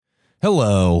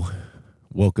Hello.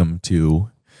 Welcome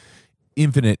to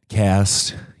Infinite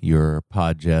Cast, your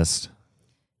podgest.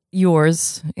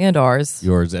 Yours and ours.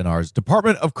 Yours and ours.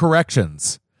 Department of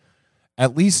Corrections.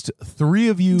 At least three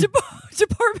of you.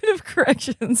 Department of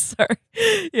Corrections. Sorry.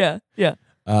 Yeah.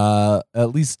 At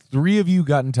least three of you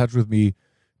got in touch with me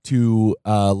to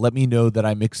let me know that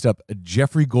I mixed up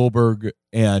Jeffrey Goldberg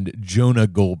and Jonah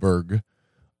Goldberg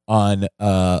on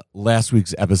last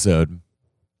week's episode.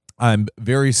 I'm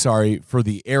very sorry for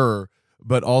the error,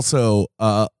 but also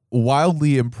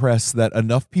wildly impressed that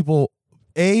enough people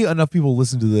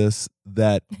listen to this,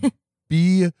 that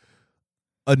B,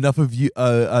 enough of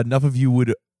you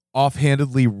would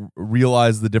offhandedly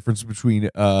realize the difference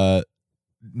between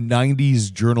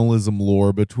 90s journalism lore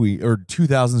or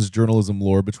 2000s journalism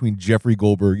lore between Jeffrey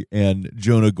Goldberg and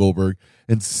Jonah Goldberg,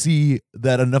 and see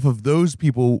that enough of those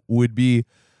people would be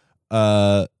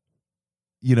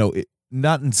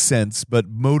not incensed, but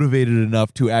motivated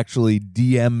enough to actually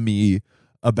DM me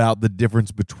about the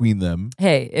difference between them.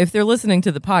 Hey, if they're listening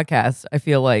to the podcast, I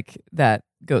feel like that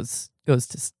goes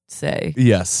to say.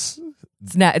 Yes.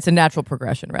 It's a natural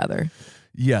progression, rather.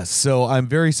 Yes. So I'm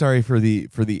very sorry for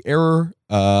the error.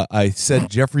 I said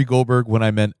Jeffrey Goldberg when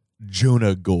I meant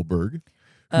Jonah Goldberg,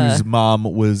 whose mom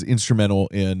was instrumental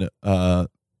in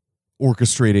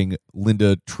orchestrating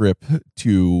Linda Tripp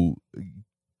to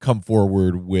come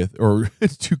forward with, or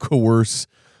to coerce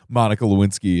Monica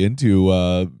Lewinsky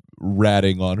into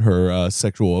ratting on her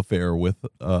sexual affair with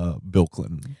Bill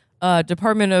Clinton.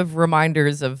 Department of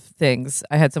Reminders of things.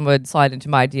 I had someone slide into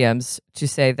my DMs to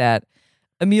say that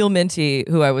Emil Minty,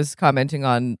 who I was commenting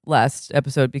on last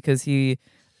episode because he's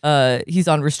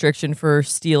on restriction for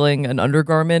stealing an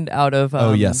undergarment out of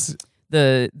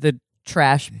the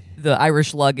trash, the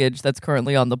Irish luggage that's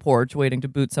currently on the porch waiting to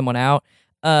boot someone out.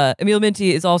 Emil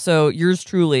Minty is also yours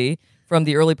truly from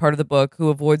the early part of the book, who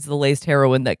avoids the laced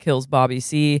heroin that kills Bobby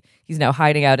C. He's now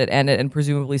hiding out at Ennet and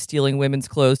presumably stealing women's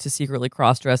clothes to secretly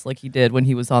cross-dress like he did when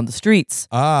he was on the streets.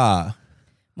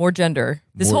 More gender.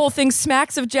 This whole thing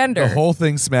smacks of gender. The whole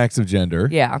thing smacks of gender.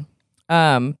 Yeah.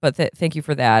 But thank you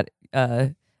for that.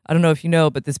 I don't know if you know,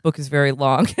 but this book is very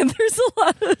long, and there's a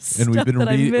lot of stuff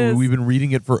we've been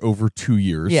reading it for over 2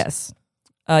 years. Yes.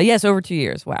 Yes, over 2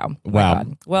 years. Wow. Wow.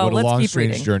 Well, what a let's long, keep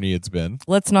strange reading. journey it's been.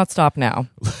 Let's not stop now.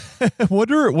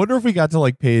 Wonder if we got to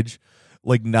like page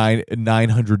like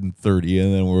 930,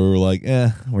 and then we were like,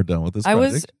 we're done with this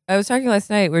project. I was talking last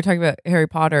night. We were talking about Harry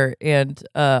Potter, and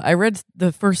I read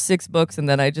the first 6 books, and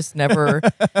then I just never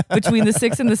between the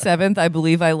 6th and the 7th, I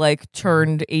believe I like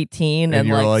turned 18 and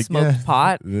like smoked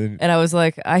pot, and I was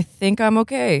like, I think I'm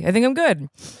okay. I think I'm good.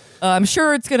 I'm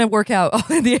sure it's gonna work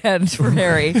out in the end for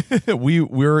Harry.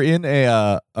 We're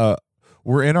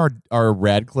in our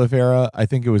Radcliffe era. I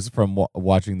think it was from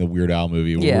watching the Weird Al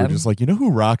movie. Where we're just like, who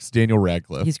rocks Daniel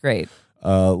Radcliffe? He's great.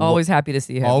 Always happy to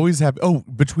see him. Always happy. Oh,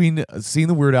 between seeing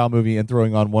the Weird Al movie and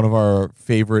throwing on one of our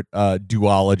favorite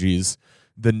duologies,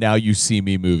 the Now You See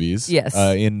Me movies. Yes.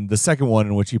 In the second one,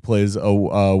 in which he plays a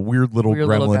weird little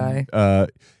gremlin. Little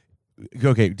guy.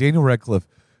 Okay, Daniel Radcliffe.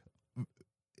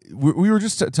 We were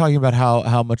just talking about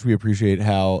how much we appreciate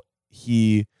how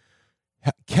he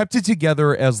kept it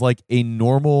together as like a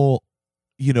normal,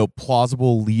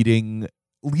 plausible leading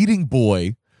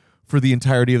boy for the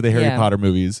entirety of the Harry Potter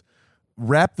movies.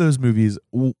 Wrapped those movies,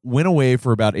 went away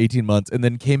for about 18 months, and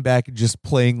then came back just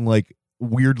playing like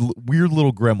weird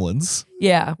little gremlins.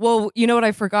 Yeah. Well, you know what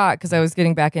I forgot, because I was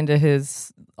getting back into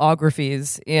his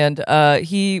biographies, and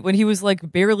when he was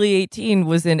like barely 18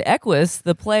 was in Equus,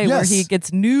 the play where he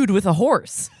gets nude with a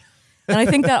horse. And I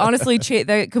think that honestly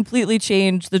that completely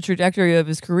changed the trajectory of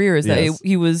his career, is that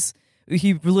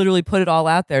he literally put it all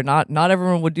out there. Not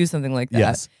everyone would do something like that.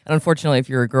 Yes. And unfortunately, if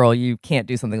you're a girl, you can't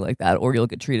do something like that, or you'll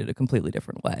get treated a completely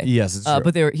different way. Yes, it's true.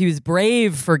 But he was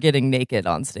brave for getting naked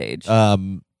on stage.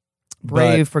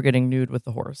 Brave for getting nude with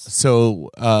the horse. So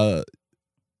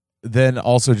then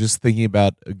also just thinking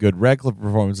about good Radcliffe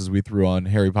performances, we threw on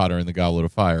Harry Potter and the Goblet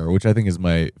of Fire, which I think is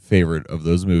my favorite of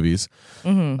those movies.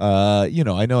 Mm-hmm.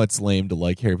 I know it's lame to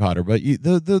like Harry Potter, but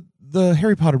the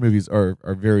Harry Potter movies are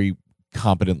very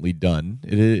competently done.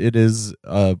 It is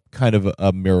kind of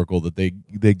a miracle that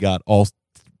they got all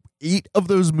 8 of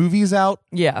those movies out.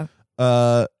 Yeah.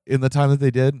 In the time that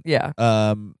they did. Yeah.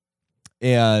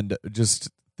 And just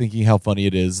thinking how funny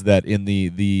it is that in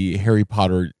the Harry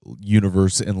Potter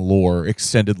universe and lore,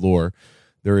 extended lore,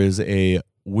 there is a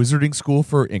wizarding school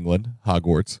for England,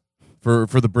 Hogwarts, for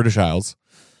the British Isles.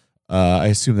 I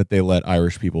assume that they let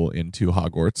Irish people into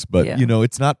Hogwarts, but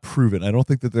it's not proven. I don't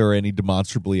think that there are any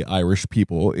demonstrably Irish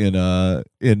people in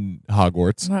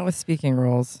Hogwarts. Not with speaking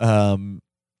roles.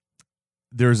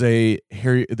 there's a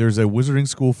wizarding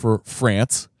school for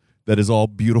France that is all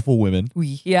beautiful women.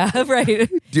 Yeah, right.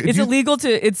 It's illegal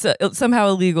to. It's somehow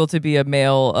illegal to be a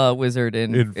male wizard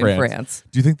in France.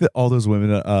 Do you think that all those women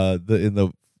in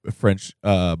the French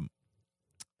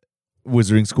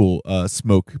wizarding school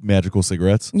smoke magical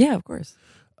cigarettes? Yeah, of course.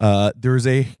 There's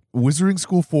a wizarding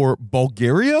school for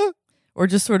Bulgaria, or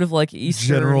just sort of like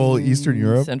general Eastern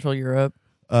Europe, Central Europe.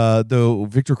 Though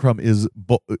Victor Crumb is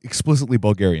explicitly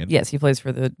Bulgarian. Yes, he plays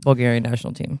for the Bulgarian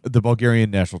national team. The Bulgarian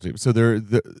national team. So they're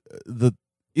the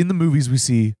in the movies we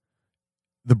see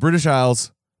the British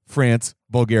Isles, France,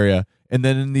 Bulgaria, and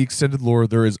then in the extended lore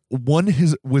there is one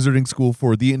wizarding school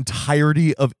for the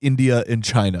entirety of India and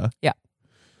China. Yeah,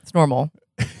 it's normal.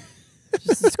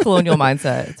 Just this colonial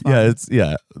mindset. It's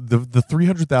fine. The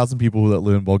 300,000 people that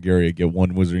live in Bulgaria get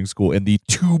one wizarding school, and the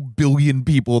 2 billion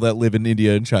people that live in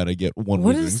India and China get one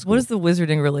wizarding school. What is the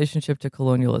wizarding relationship to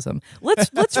colonialism? Let's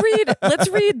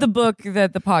read the book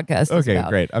that the podcast is okay, about.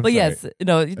 Great. I'm but sorry. Yes,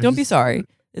 no, don't be sorry.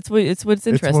 It's what's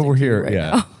interesting. It's what we're here. Right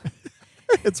yeah, now.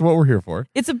 it's what we're here for.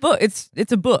 It's a book. It's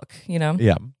a book. You know.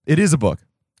 Yeah, it is a book.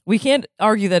 We can't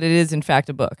argue that it is in fact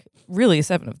a book. Really,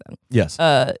 7 of them. Yes.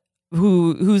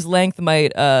 Whose length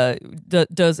might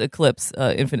does eclipse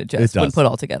Infinite Jest when put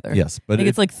all together. Yes, but I think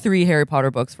it's like 3 Harry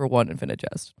Potter books for 1 Infinite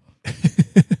Jest.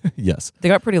 Yes, they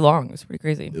got pretty long. It was pretty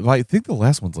crazy. I think the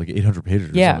last one's like 800 pages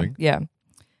or something. Yeah.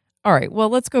 All right. Well,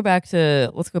 let's go back to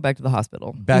the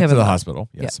hospital. Back to the hospital.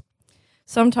 Yes. Yeah.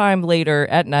 Sometime later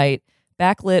at night,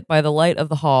 backlit by the light of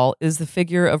the hall, is the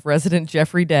figure of resident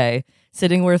Jeffrey Day,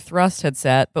 sitting where Thrust had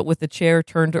sat, but with the chair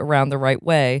turned around the right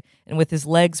way, and with his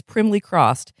legs primly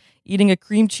crossed, eating a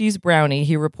cream cheese brownie.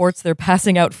 He reports they're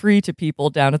passing out free to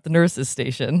people down at the nurses'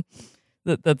 station.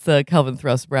 That's Calvin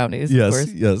Thrust brownies, yes, of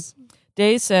course. Yes.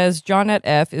 Day says Johnette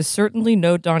F. is certainly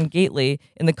no Don Gately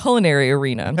in the culinary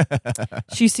arena.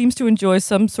 She seems to enjoy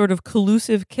some sort of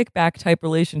collusive kickback-type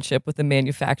relationship with the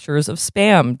manufacturers of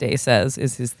Spam, Day says,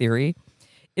 is his theory.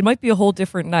 It might be a whole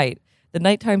different night. The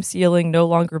nighttime ceiling no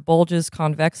longer bulges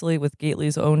convexly with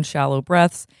Gately's own shallow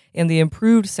breaths, and the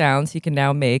improved sounds he can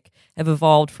now make have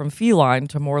evolved from feline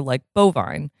to more like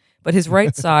bovine. But his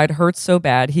right side hurts so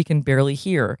bad he can barely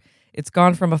hear. It's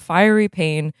gone from a fiery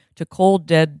pain to cold,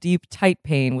 dead, deep, tight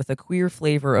pain with a queer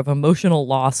flavor of emotional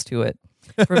loss to it.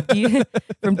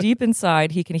 From deep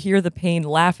inside, he can hear the pain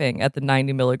laughing at the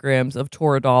 90 milligrams of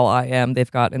Toradol IM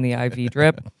they've got in the IV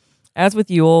drip. As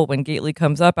with Ewell, when Gately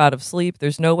comes up out of sleep,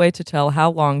 there's no way to tell how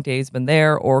long Day's been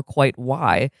there or quite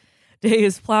why. Day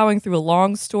is plowing through a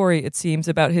long story, it seems,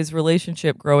 about his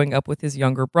relationship growing up with his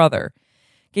younger brother.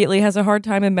 Gately has a hard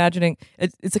time imagining.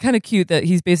 It's kind of cute that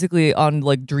he's basically on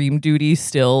like dream duty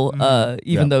still,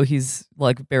 even though he's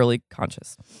like barely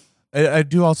conscious. I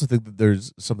do also think that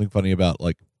there's something funny about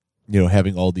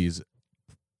having all these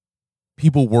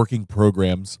people working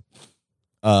programs,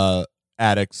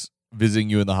 addicts visiting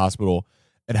you in the hospital,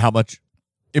 and how much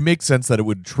it makes sense that it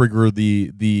would trigger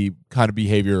the kind of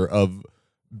behavior of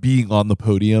being on the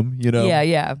podium,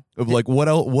 Yeah. Of like,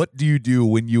 what do you do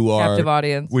when you are captive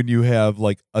audience? When you have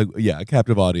like a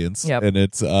captive audience, yep. And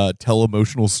it's tell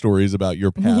emotional stories about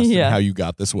your past and how you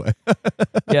got this way.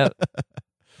 Yep.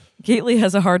 Gately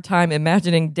has a hard time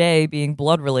imagining Day being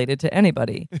blood related to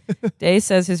anybody. Day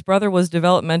says his brother was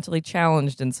developmentally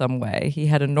challenged in some way. He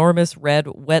had enormous red,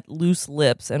 wet, loose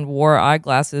lips and wore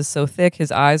eyeglasses so thick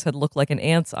his eyes had looked like an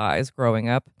ant's eyes growing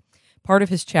up. Part of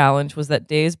his challenge was that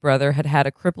Day's brother had had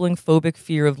a crippling phobic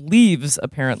fear of leaves,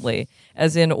 apparently,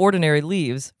 as in ordinary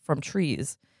leaves from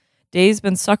trees. Day's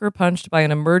been sucker punched by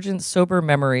an emergent, sober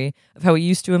memory of how he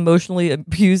used to emotionally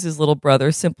abuse his little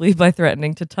brother simply by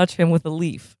threatening to touch him with a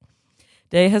leaf.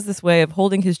 Day has this way of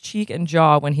holding his cheek and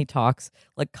jaw when he talks,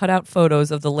 like cutout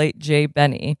photos of the late Jay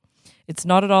Benny. It's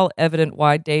not at all evident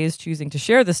why Day is choosing to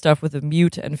share this stuff with a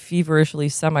mute and feverishly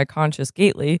semi-conscious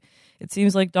Gately. It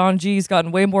seems like Don G's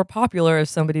gotten way more popular as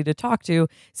somebody to talk to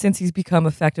since he's become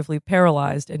effectively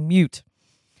paralyzed and mute.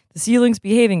 The ceiling's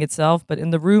behaving itself, but in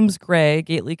the room's gray,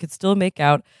 Gately could still make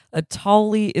out a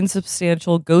tallly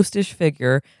insubstantial, ghostish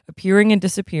figure appearing and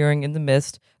disappearing in the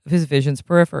mist of his vision's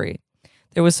periphery.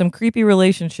 There was some creepy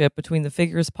relationship between the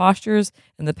figure's postures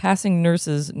and the passing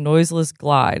nurse's noiseless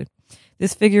glide.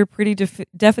 This figure pretty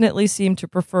definitely seemed to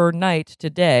prefer night to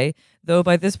day, though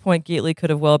by this point Gately could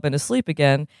have well been asleep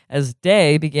again, as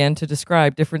Day began to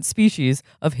describe different species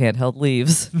of handheld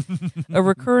leaves. A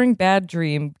recurring bad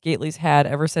dream Gately's had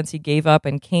ever since he gave up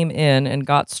and came in and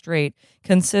got straight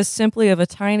consists simply of a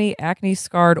tiny,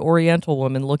 acne-scarred Oriental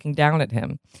woman looking down at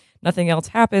him. Nothing else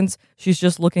happens, she's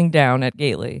just looking down at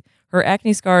Gately. Her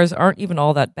acne scars aren't even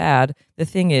all that bad. The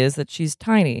thing is that she's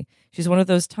tiny. She's one of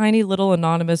those tiny little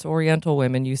anonymous Oriental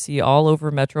women you see all over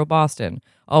Metro Boston,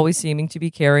 always seeming to be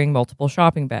carrying multiple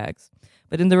shopping bags.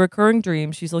 But in the recurring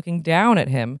dream, she's looking down at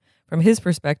him. From his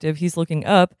perspective, he's looking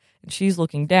up and she's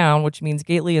looking down, which means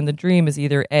Gately in the dream is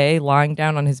either A, lying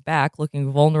down on his back,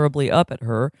 looking vulnerably up at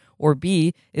her, or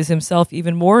B, is himself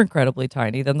even more incredibly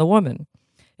tiny than the woman.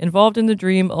 Involved in the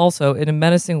dream also, in a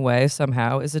menacing way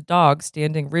somehow, is a dog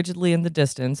standing rigidly in the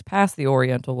distance past the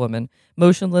Oriental woman,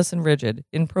 motionless and rigid,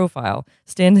 in profile,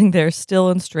 standing there still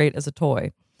and straight as a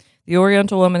toy. The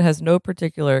Oriental woman has no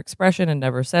particular expression and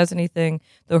never says anything,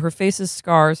 though her face's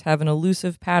scars have an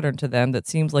elusive pattern to them that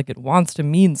seems like it wants to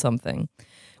mean something.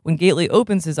 When Gately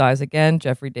opens his eyes again,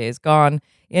 Jeffrey Day is gone,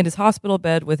 and his hospital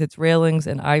bed with its railings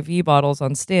and IV bottles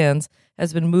on stands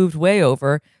has been moved way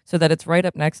over so that it's right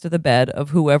up next to the bed of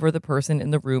whoever the person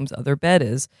in the room's other bed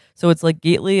is. So it's like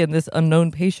Gately and this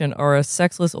unknown patient are a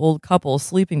sexless old couple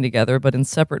sleeping together but in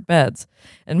separate beds.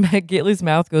 And Gately's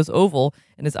mouth goes oval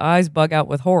and his eyes bug out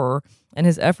with horror, and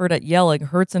his effort at yelling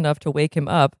hurts enough to wake him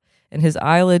up, and his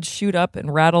eyelids shoot up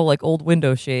and rattle like old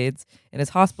window shades, and his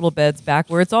hospital bed's back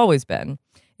where it's always been.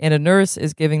 And a nurse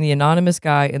is giving the anonymous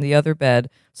guy in the other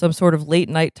bed some sort of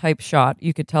late-night type shot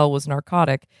you could tell was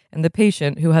narcotic, and the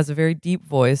patient, who has a very deep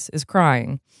voice, is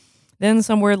crying. Then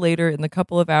somewhere later, in the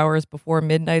couple of hours before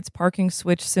midnight's parking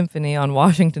switch symphony on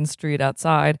Washington Street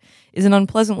outside, is an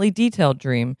unpleasantly detailed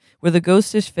dream, where the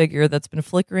ghostish figure that's been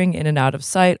flickering in and out of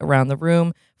sight around the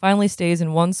room finally stays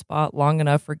in one spot long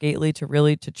enough for Gately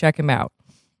to check him out.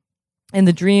 In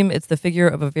the dream, it's the figure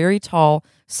of a very tall,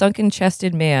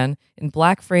 sunken-chested man in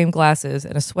black frame glasses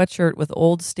and a sweatshirt with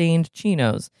old stained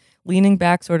chinos, leaning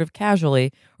back sort of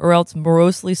casually or else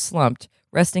morosely slumped,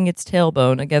 resting its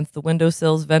tailbone against the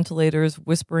windowsill's ventilator's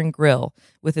whispering grill,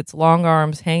 with its long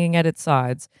arms hanging at its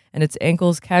sides and its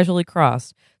ankles casually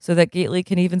crossed, so that Gately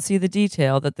can even see the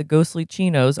detail that the ghostly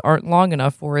chinos aren't long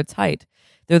enough for its height.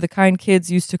 They're the kind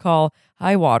kids used to call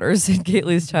high waters in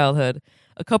Gately's childhood.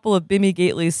 A couple of Bimmy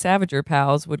Gately's Savager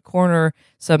pals would corner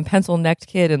some pencil-necked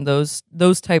kid in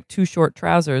those type too short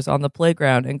trousers on the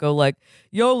playground and go like,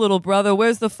 "Yo, little brother,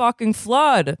 where's the fucking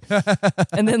flood?"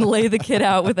 and then lay the kid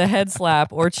out with a head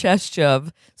slap or chest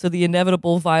shove, so the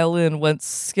inevitable violin went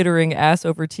skittering ass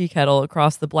over tea kettle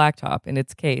across the blacktop in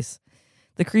its case.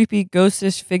 The creepy,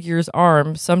 ghostish figure's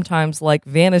arm sometimes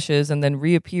vanishes and then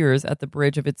reappears at the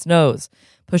bridge of its nose,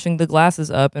 pushing the glasses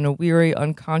up in a weary,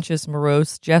 unconscious,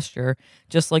 morose gesture,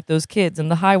 just like those kids in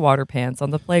the high water pants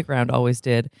on the playground always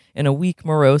did, in a weak,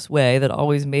 morose way that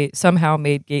always somehow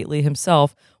made Gately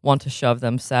himself want to shove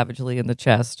them savagely in the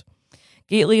chest.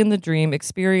 Gately in the dream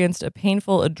experienced a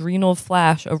painful adrenal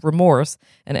flash of remorse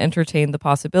and entertained the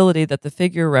possibility that the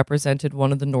figure represented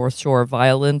one of the North Shore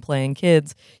violin-playing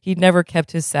kids he'd never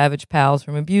kept his savage pals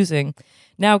from abusing,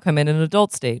 now come in an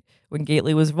adult state, when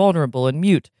Gately was vulnerable and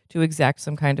mute, to exact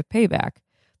some kind of payback.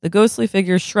 The ghostly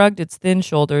figure shrugged its thin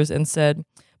shoulders and said,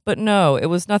 "But no, it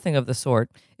was nothing of the sort.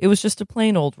 It was just a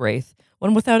plain old wraith,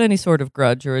 one without any sort of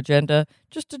grudge or agenda,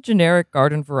 just a generic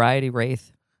garden-variety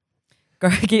wraith."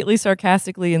 Gately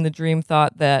sarcastically in the dream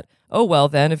thought that, oh well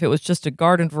then, if it was just a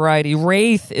garden variety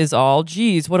wraith is all,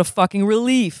 geez, what a fucking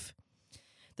relief.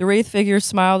 The wraith figure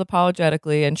smiled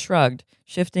apologetically and shrugged,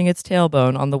 shifting its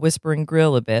tailbone on the whispering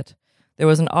grill a bit. There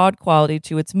was an odd quality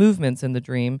to its movements in the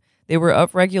dream. They were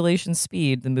of regulation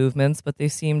speed, the movements, but they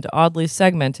seemed oddly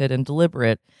segmented and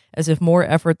deliberate, as if more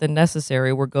effort than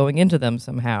necessary were going into them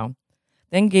somehow.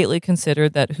 Then Gately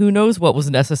considered that who knows what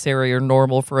was necessary or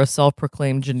normal for a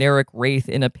self-proclaimed generic wraith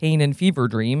in a pain and fever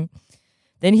dream.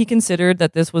 Then he considered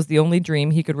that this was the only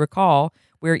dream he could recall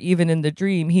where even in the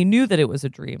dream he knew that it was a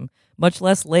dream, much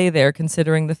less lay there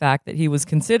considering the fact that he was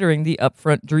considering the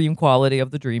upfront dream quality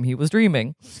of the dream he was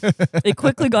dreaming. It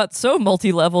quickly got so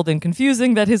multi-leveled and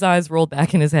confusing that his eyes rolled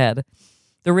back in his head.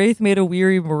 The wraith made a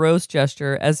weary, morose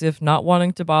gesture, as if not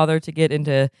wanting to bother to get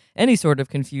into any sort of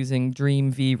confusing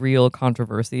dream v. real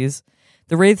controversies.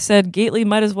 The wraith said Gately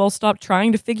might as well stop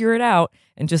trying to figure it out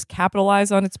and just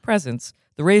capitalize on its presence,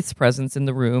 the wraith's presence in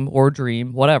the room, or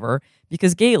dream, whatever,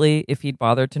 because Gately, if he'd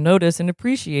bothered to notice and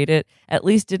appreciate it, at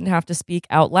least didn't have to speak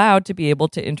out loud to be able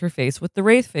to interface with the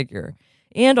wraith figure.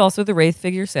 And also the wraith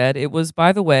figure said it was,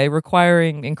 by the way,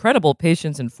 requiring incredible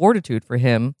patience and fortitude for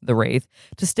him, the wraith,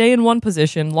 to stay in one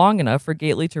position long enough for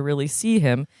Gately to really see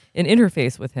him and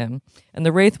interface with him. And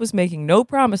the wraith was making no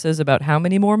promises about how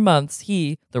many more months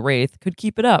he, the wraith, could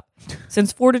keep it up,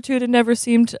 since fortitude had never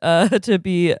seemed to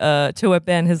have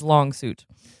been his long suit.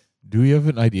 Do we have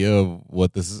an idea of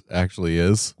what this actually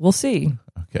is? We'll see.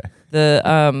 Okay.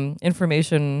 The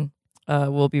information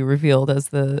will be revealed as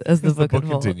the book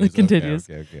continues.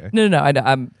 Okay. No.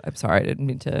 I'm sorry. I didn't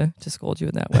mean to scold you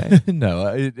in that way.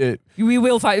 No, We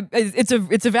will find.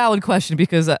 It's a valid question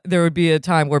because there would be a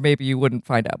time where maybe you wouldn't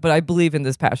find out. But I believe in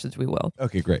this passage we will.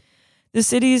 okay, great. The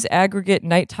city's aggregate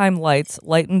nighttime lights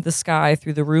lightened the sky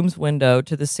through the room's window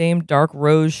to the same dark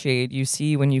rose shade you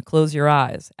see when you close your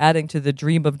eyes, adding to the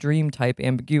dream of dream type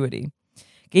ambiguity.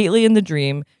 Gately in the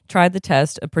dream tried the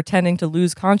test of pretending to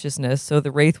lose consciousness so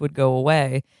the wraith would go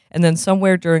away, and then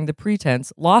somewhere during the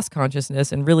pretense lost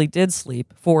consciousness and really did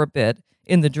sleep for a bit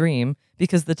in the dream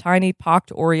because the tiny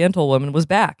pocked oriental woman was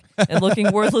back and looking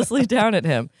wordlessly down at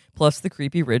him, plus the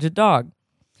creepy rigid dog.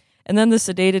 And then the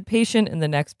sedated patient in the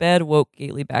next bed woke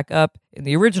Gately back up in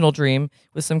the original dream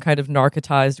with some kind of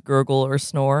narcotized gurgle or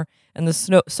snore, and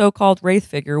the so-called wraith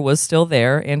figure was still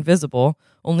there and visible,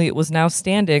 only it was now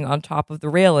standing on top of the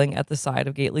railing at the side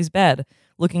of Gately's bed,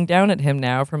 looking down at him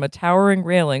now from a towering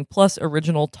railing plus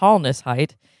original tallness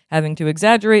height, having to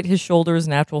exaggerate his shoulder's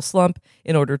natural slump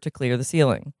in order to clear the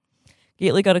ceiling.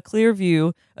 Gately got a clear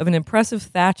view of an impressive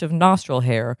thatch of nostril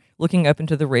hair looking up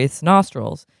into the wraith's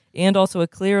nostrils, and also a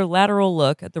clear lateral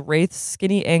look at the wraith's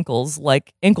skinny ankles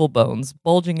like ankle bones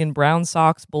bulging in brown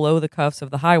socks below the cuffs of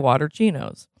the high-water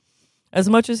chinos. As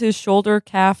much as his shoulder,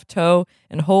 calf, toe,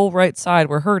 and whole right side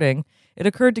were hurting, it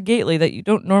occurred to Gately that you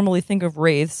don't normally think of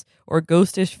wraiths or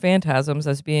ghostish phantasms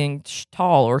as being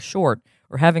tall or short,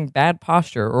 or having bad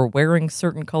posture, or wearing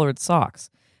certain colored socks,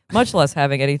 much less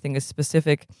having anything as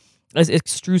specific as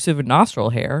extrusive nostril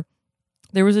hair.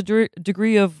 There was a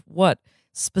degree of,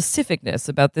 specificness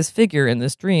about this figure in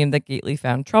this dream that Gately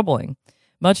found troubling,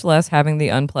 much less having the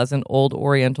unpleasant old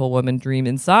oriental woman dream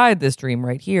inside this dream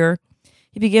right here.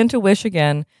 He began to wish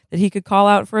again that he could call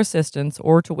out for assistance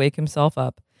or to wake himself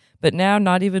up, but now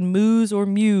not even moos or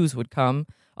mews would come.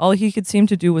 All he could seem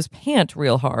to do was pant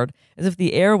real hard, as if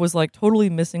the air was like totally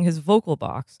missing his vocal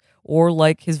box, or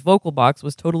like his vocal box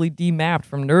was totally demapped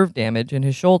from nerve damage in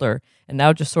his shoulder, and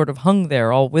now just sort of hung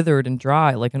there all withered and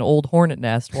dry like an old hornet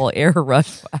nest while air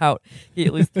rushed out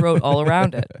Gately's throat all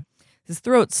around it. His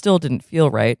throat still didn't feel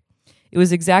right. It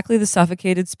was exactly the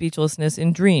suffocated speechlessness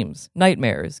in dreams,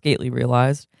 nightmares, Gately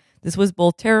realized. This was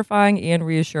both terrifying and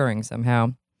reassuring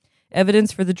somehow.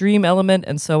 Evidence for the dream element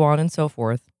and so on and so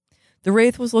forth. The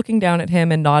wraith was looking down at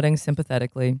him and nodding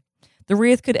sympathetically. The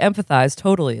wraith could empathize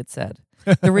totally, it said.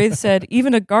 The wraith said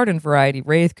even a garden variety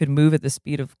wraith could move at the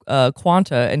speed of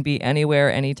quanta and be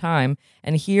anywhere, anytime,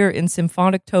 and hear in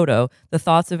symphonic toto the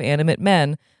thoughts of animate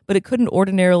men, but it couldn't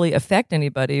ordinarily affect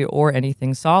anybody or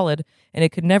anything solid, and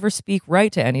it could never speak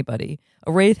right to anybody.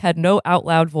 A wraith had no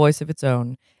out-loud voice of its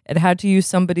own. It had to use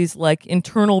somebody's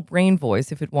internal brain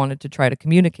voice if it wanted to try to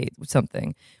communicate with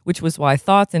something, which was why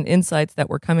thoughts and insights that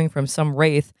were coming from some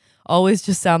wraith always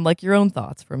just sound like your own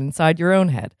thoughts from inside your own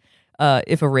head.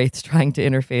 If a wraith's trying to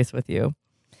interface with you.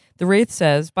 The wraith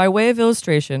says, by way of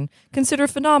illustration, consider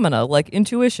phenomena like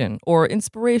intuition or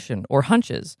inspiration or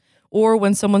hunches, or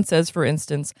when someone says, for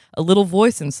instance, a little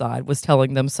voice inside was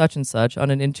telling them such and such on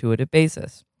an intuitive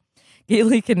basis.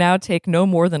 Gately can now take no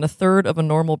more than a third of a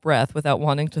normal breath without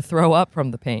wanting to throw up from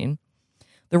the pain.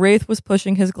 The wraith was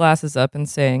pushing his glasses up and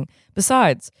saying,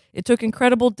 besides, it took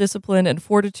incredible discipline and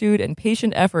fortitude and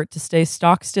patient effort to stay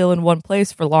stock still in one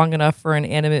place for long enough for an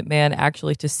animate man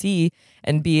actually to see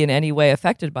and be in any way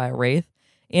affected by a wraith,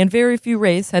 and very few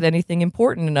wraiths had anything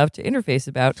important enough to interface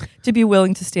about to be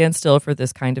willing to stand still for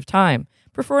this kind of time,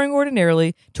 preferring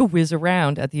ordinarily to whiz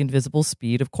around at the invisible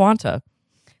speed of quanta.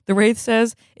 The wraith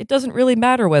says it doesn't really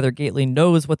matter whether Gately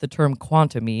knows what the term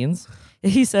quanta means.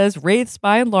 He says wraiths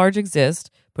by and large exist,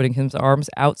 putting his arms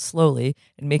out slowly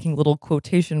and making little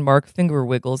quotation mark finger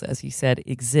wiggles as he said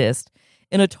exist,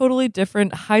 in a totally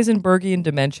different Heisenbergian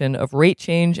dimension of rate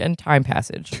change and time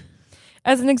passage.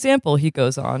 As an example, he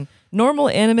goes on, normal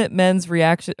animate men's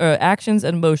actions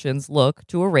and motions look,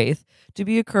 to a wraith, to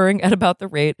be occurring at about the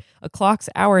rate a clock's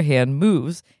hour hand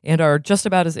moves and are just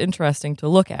about as interesting to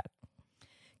look at.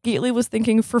 Gately was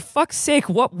thinking, for fuck's sake,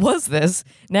 what was this?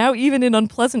 Now even in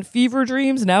unpleasant fever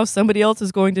dreams, now somebody else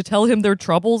is going to tell him their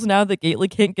troubles now that Gately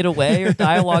can't get away or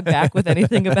dialogue back with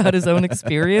anything about his own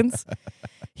experience.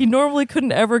 He normally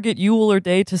couldn't ever get Yule or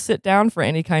Day to sit down for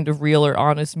any kind of real or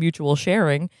honest mutual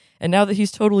sharing, and now that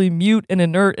he's totally mute and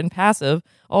inert and passive,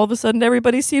 all of a sudden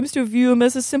everybody seems to view him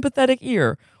as a sympathetic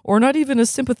ear, or not even a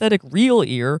sympathetic real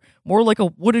ear, more like a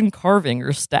wooden carving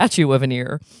or statue of an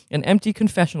ear, an empty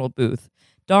confessional booth.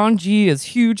 Don G is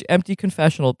huge empty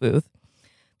confessional booth.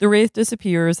 The wraith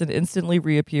disappears and instantly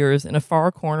reappears in a far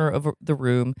corner of the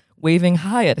room, waving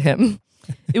hi at him.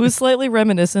 It was slightly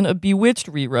reminiscent of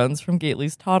Bewitched reruns from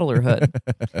Gately's toddlerhood.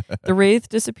 The Wraith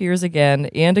disappears again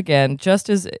and again, just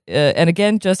as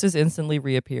instantly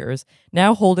reappears,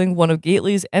 now holding one of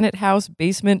Gately's Ennett House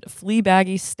basement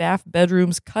fleabaggy staff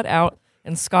bedrooms cut out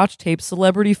and scotch-taped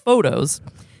celebrity photos.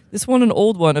 This one an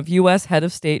old one of U.S. head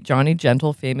of state Johnny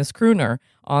Gentle, famous crooner,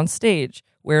 on stage,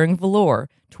 wearing velour,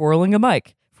 twirling a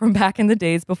mic, from back in the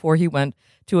days before he went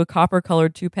to a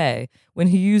copper-colored toupee, when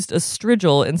he used a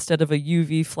strigil instead of a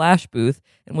UV flash booth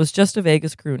and was just a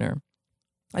Vegas crooner.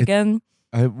 Again,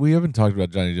 we haven't talked about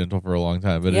Johnny Gentle for a long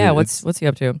time, but yeah, what's he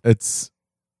up to? It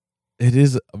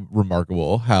is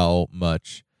remarkable how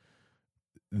much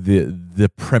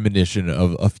the premonition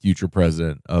of a future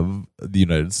president of the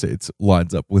United States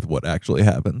lines up with what actually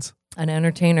happens. An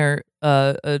entertainer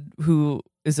who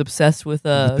is obsessed with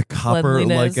the copper,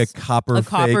 like a copper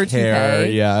fake hair.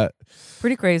 Toupee. Yeah,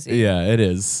 pretty crazy. Yeah, it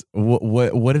is.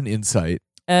 What an insight.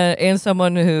 And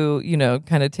someone who,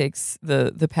 kind of takes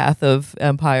the path of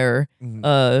empire.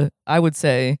 I would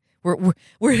say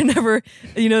we're never,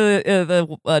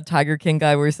 the Tiger King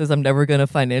guy where he says, I'm never going to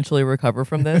financially recover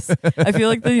from this. I feel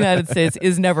like the United States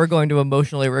is never going to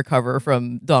emotionally recover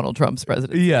from Donald Trump's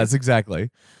presidency. Yes,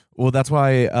 exactly. Well, that's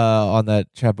why on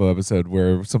that Chapo episode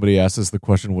where somebody asks us the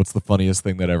question, what's the funniest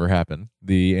thing that ever happened?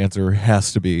 The answer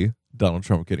has to be Donald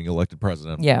Trump getting elected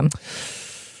president. Yeah.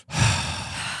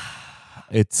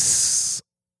 It's,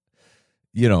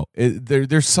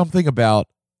 there's something about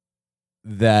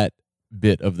that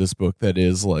bit of this book that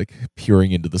is like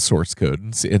peering into the source code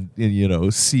and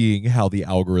seeing how the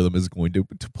algorithm is going to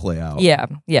play out. Yeah,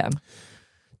 yeah.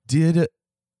 Did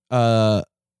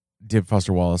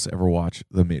Foster Wallace ever watch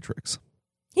The Matrix?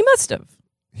 He must have.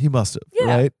 Yeah.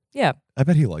 Right? Yeah. I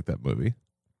bet he liked that movie.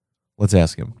 Let's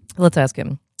ask him. Let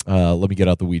me get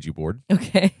out the Ouija board.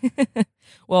 Okay.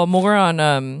 Well, more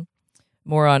on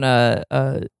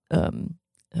what's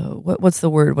the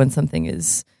word when something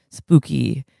is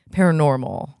spooky,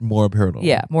 paranormal? More paranormal.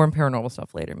 Yeah, more on paranormal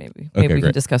stuff later. Maybe Okay, we great.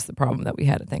 can discuss the problem that we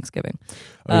had at Thanksgiving.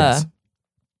 Oh, yes.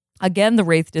 Again, the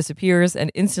Wraith disappears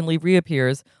and instantly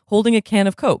reappears, holding a can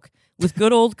of Coke, with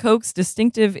good old Coke's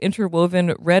distinctive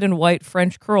interwoven red and white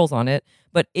French curls on it,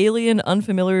 but alien,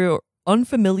 unfamiliar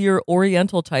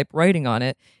Oriental type writing on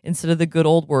it instead of the good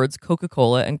old words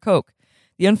Coca-Cola and Coke.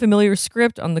 The unfamiliar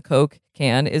script on the Coke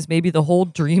can is maybe the whole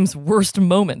dream's worst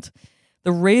moment.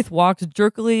 The Wraith walks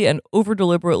jerkily and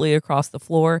over-deliberately across the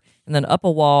floor and then up a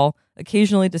wall,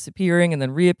 occasionally disappearing and then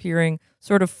reappearing,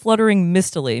 sort of fluttering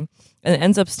mistily, and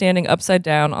ends up standing upside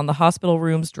down on the hospital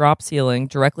room's drop ceiling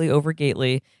directly over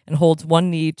Gately and holds one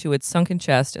knee to its sunken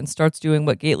chest and starts doing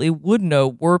what Gately would know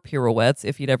were pirouettes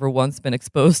if he'd ever once been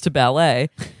exposed to ballet,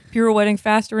 pirouetting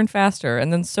faster and faster,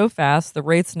 and then so fast the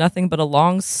Wraith's nothing but a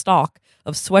long stalk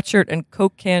of sweatshirt and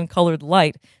Coke can colored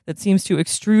light that seems to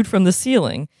extrude from the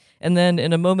ceiling, and then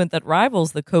in a moment that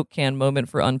rivals the Coke can moment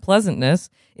for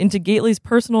unpleasantness, into Gately's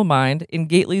personal mind, in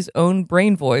Gately's own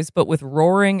brain voice, but with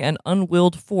roaring and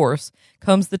unwilled force,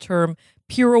 comes the term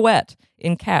pirouette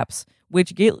in caps,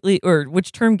 which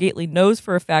term Gately knows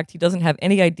for a fact he doesn't have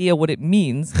any idea what it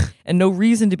means, and no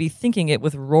reason to be thinking it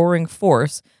with roaring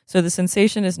force, so the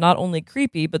sensation is not only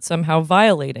creepy, but somehow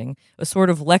violating, a sort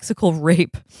of lexical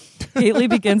rape. Gately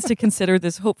begins to consider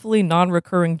this hopefully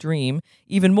non-recurring dream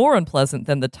even more unpleasant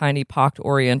than the tiny pocked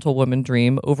Oriental woman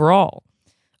dream overall.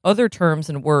 Other terms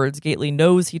and words Gately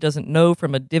knows he doesn't know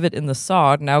from a divot in the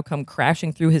sod now come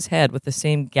crashing through his head with the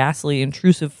same ghastly,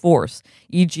 intrusive force,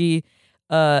 e.g.,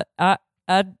 Achiakatura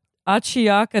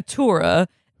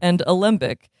and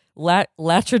alembic,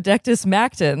 Latrodectus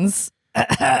mactans.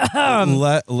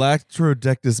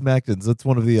 Latrodectus mactans. That's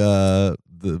one of the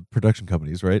production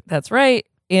companies, right? That's right.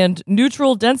 And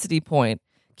neutral density point,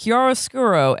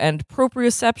 chiaroscuro and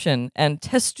proprioception and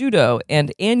testudo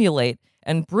and annulate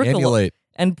and bricolage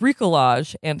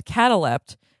and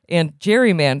catalepт and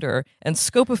gerrymander and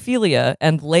scopophilia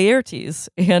and Laertes,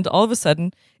 and all of a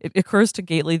sudden it occurs to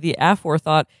Gately the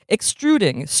aforethought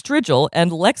extruding, strigil,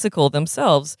 and lexical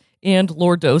themselves, and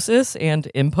lordosis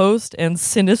and impost and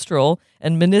sinistral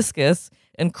and meniscus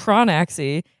and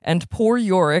chronaxy and poor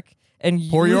Yorick and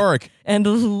and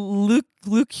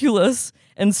Lucullus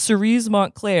and Cerise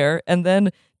Montclair, and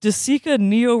then Desica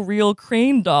neoreal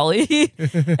crane dolly,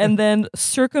 and then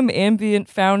circumambient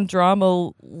found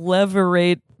drama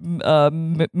leverate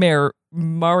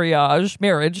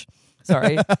marriage.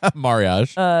 Sorry.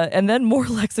 Mariage. And then more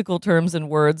lexical terms and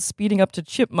words, speeding up to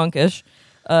chipmunkish,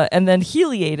 and then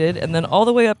heliated, and then all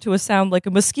the way up to a sound like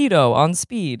a mosquito on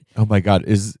speed. Oh my God.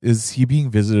 Is he being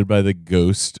visited by the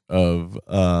ghost of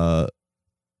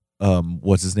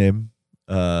what's his name?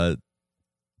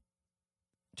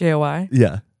 JOI?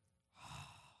 Yeah.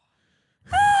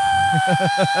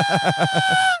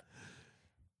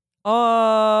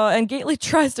 And Gately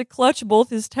tries to clutch both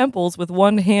his temples with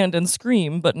one hand and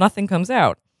scream, but nothing comes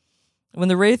out. When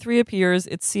the Wraith reappears,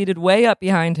 it's seated way up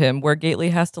behind him, where Gately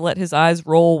has to let his eyes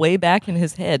roll way back in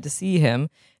his head to see him,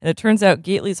 and it turns out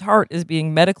Gately's heart is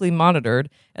being medically monitored,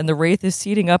 and the Wraith is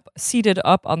seated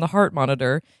up on the heart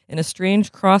monitor in a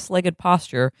strange cross-legged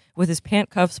posture, with his pant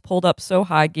cuffs pulled up so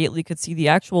high Gately could see the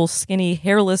actual skinny,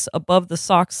 hairless,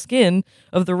 above-the-sock skin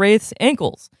of the Wraith's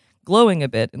ankles, glowing a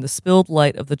bit in the spilled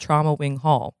light of the trauma wing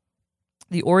hall.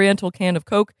 The Oriental can of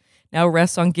Coke now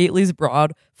rests on Gately's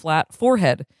broad, flat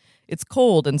forehead. It's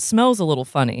cold and smells a little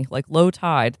funny, like low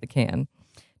tide, the can.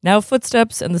 Now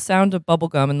footsteps and the sound of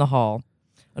bubblegum in the hall.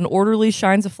 An orderly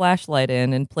shines a flashlight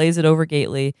in and plays it over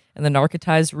Gately and the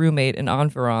narcotized roommate in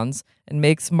environs and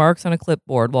makes marks on a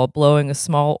clipboard while blowing a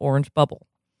small orange bubble.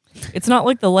 It's not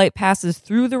like the light passes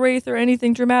through the Wraith or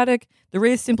anything dramatic. The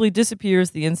Wraith simply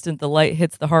disappears the instant the light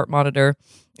hits the heart monitor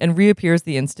and reappears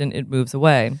the instant it moves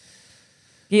away.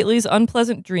 Gately's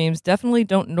unpleasant dreams definitely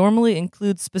don't normally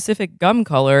include specific gum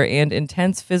color and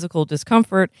intense physical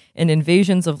discomfort and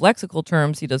invasions of lexical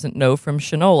terms he doesn't know from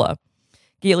Shinola.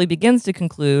 Gately begins to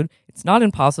conclude it's not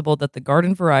impossible that the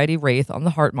garden variety Wraith on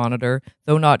the heart monitor,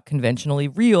 though not conventionally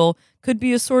real, could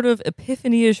be a sort of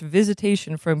epiphany-ish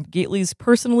visitation from Gately's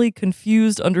personally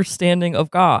confused understanding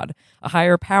of God, a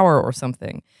higher power or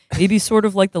something. Maybe sort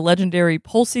of like the legendary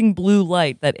pulsing blue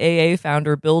light that AA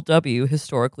founder Bill W.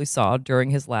 historically saw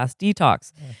during his last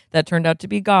detox. That turned out to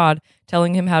be God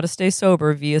telling him how to stay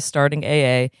sober via starting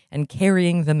AA and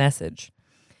carrying the message.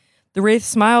 The Wraith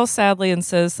smiles sadly and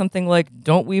says something like,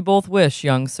 "Don't we both wish,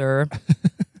 young sir?"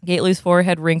 Gately's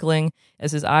forehead wrinkling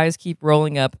as his eyes keep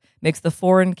rolling up makes the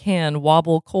foreign can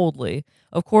wobble coldly.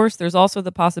 Of course, there's also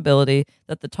the possibility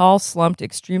that the tall, slumped,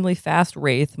 extremely fast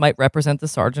Wraith might represent the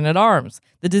Sergeant-at-Arms,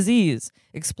 the disease,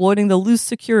 exploiting the loose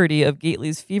security of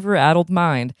Gately's fever-addled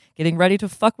mind, getting ready to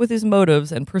fuck with his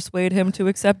motives and persuade him to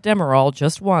accept Demerol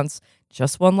just once,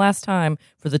 just one last time,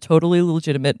 for the totally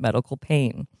legitimate medical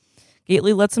pain.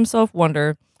 Gately lets himself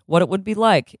wonder what it would be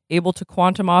like, able to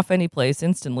quantum off any place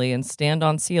instantly and stand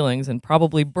on ceilings and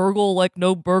probably burgle like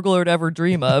no burglar'd ever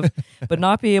dream of, but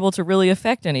not be able to really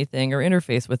affect anything or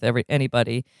interface with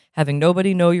anybody, having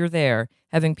nobody know you're there,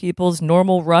 having people's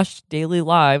normal rushed daily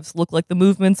lives look like the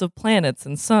movements of planets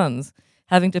and suns,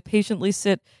 having to patiently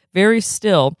sit very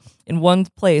still in one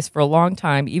place for a long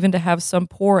time, even to have some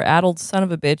poor addled son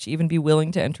of a bitch even be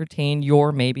willing to entertain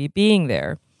your maybe being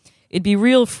there. It'd be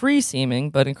real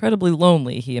free-seeming, but incredibly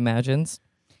lonely, he imagines.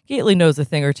 Gately knows a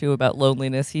thing or two about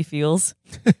loneliness, he feels.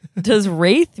 Does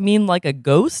Wraith mean like a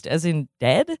ghost, as in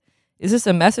dead? Is this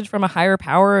a message from a higher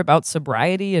power about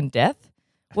sobriety and death?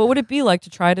 What would it be like to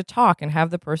try to talk and have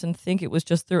the person think it was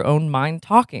just their own mind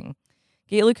talking?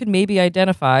 Gately could maybe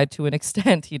identify, to an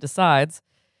extent, he decides.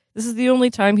 This is the only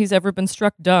time he's ever been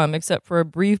struck dumb, except for a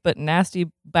brief but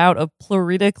nasty bout of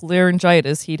pleuritic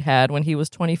laryngitis he'd had when he was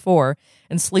 24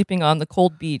 and sleeping on the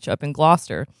cold beach up in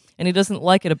Gloucester, and he doesn't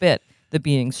like it a bit, the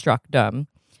being struck dumb.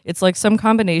 It's like some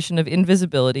combination of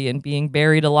invisibility and being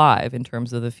buried alive in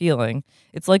terms of the feeling.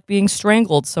 It's like being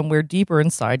strangled somewhere deeper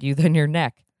inside you than your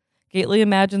neck. Gately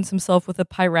imagines himself with a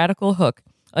piratical hook,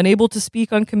 unable to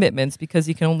speak on commitments because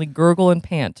he can only gurgle and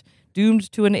pant,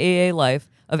 doomed to an AA life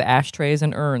of ashtrays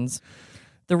and urns.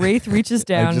 The Wraith reaches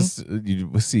down.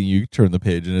 You turn the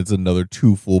page and it's another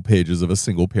 2 full pages of a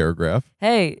single paragraph.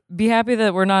 Hey, be happy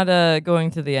that we're not going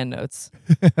to the end notes.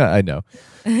 I know.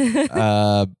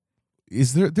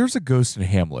 There's a ghost in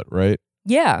Hamlet, right?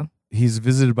 Yeah. He's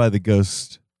visited by the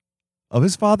ghost of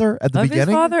his father at the beginning? Of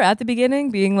his father at the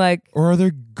beginning, being like... Or are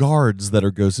there guards that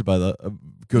are ghosted by the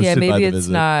yeah, maybe by the it's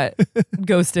visit? not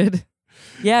ghosted.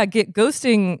 Yeah,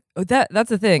 ghosting. That's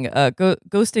the thing.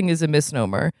 Ghosting is a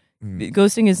misnomer.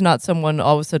 Ghosting is not someone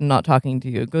all of a sudden not talking to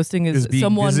you. Ghosting is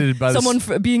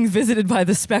someone being visited by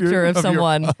the specter of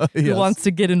someone who wants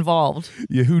to get involved.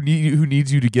 Yeah, who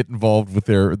needs you to get involved with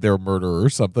their murder or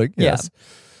something. Yes.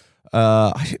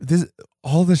 Yeah.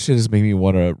 All this shit has made me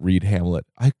want to read Hamlet.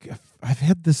 I've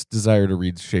had this desire to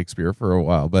read Shakespeare for a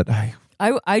while, but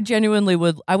I genuinely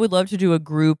would. I would love to do a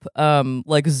group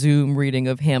like Zoom reading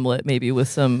of Hamlet, maybe with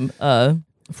some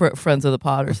friends of the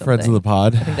pod or something. Friends of the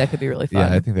pod. I think that could be really fun.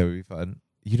 Yeah, I think that would be fun.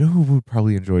 You know who would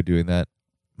probably enjoy doing that?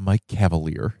 Mike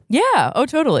Cavalier. Yeah. Oh,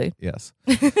 totally. Yes.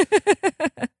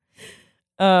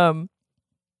 All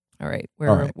right.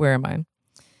 Where am I?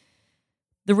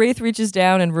 The Wraith reaches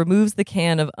down and removes the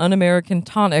can of un-American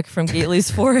tonic from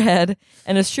Gately's forehead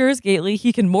and assures Gately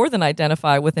he can more than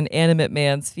identify with an animate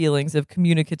man's feelings of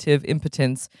communicative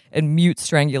impotence and mute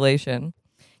strangulation.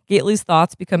 Gately's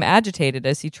thoughts become agitated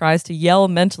as he tries to yell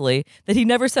mentally that he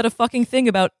never said a fucking thing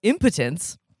about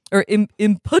impotence or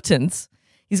impotence.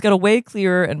 He's got a way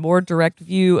clearer and more direct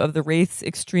view of the Wraith's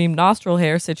extreme nostril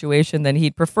hair situation than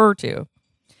he'd prefer to.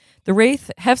 The Wraith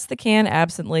hefts the can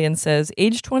absently and says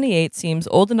age 28 seems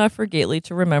old enough for Gately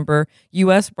to remember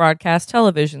U.S. broadcast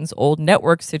television's old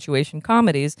network situation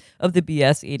comedies of the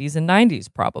BS 80s and 90s,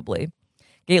 probably.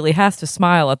 Gately has to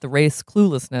smile at the Wraith's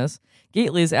cluelessness.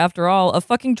 Gately is, after all, a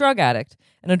fucking drug addict,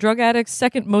 and a drug addict's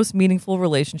second most meaningful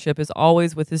relationship is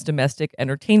always with his domestic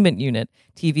entertainment unit,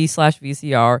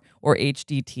 TV/VCR, or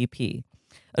HDTP.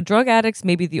 A drug addict's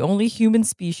may be the only human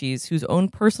species whose own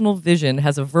personal vision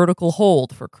has a vertical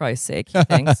hold, for Christ's sake, he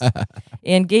thinks.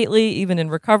 And Gately, even in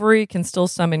recovery, can still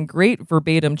summon great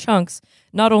verbatim chunks,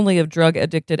 not only of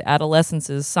drug-addicted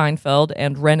adolescences Seinfeld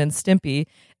and Ren and Stimpy,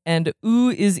 and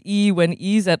ooh is E when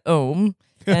E's at home,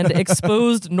 and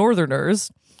exposed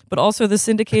Northerners, but also the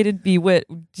syndicated Bewit.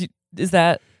 Is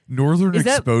that... Northern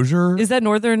Exposure? Is that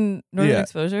Northern Yeah.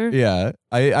 Exposure? Yeah.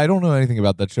 I don't know anything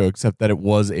about that show except that it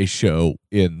was a show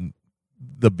in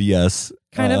the BS.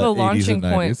 Kind of a 80s launching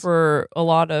and point 90s. for a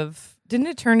lot of...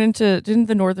 Didn't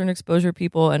the Northern Exposure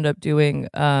people end up doing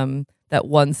that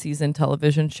one season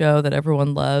television show that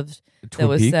everyone loved? Twin that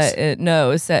was Peaks? it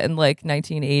was set in like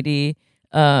 1980.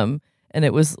 And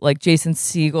it was like Jason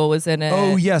Segel was in it.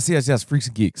 Oh, yes. Freaks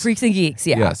and Geeks. Freaks and Geeks,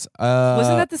 yeah. Yes.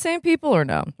 Wasn't that the same people or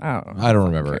no? I don't know. I don't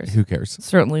remember. Who cares?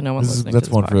 Certainly no one listening That's to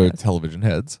this one for podcast. television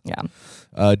heads. Yeah.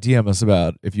 DM us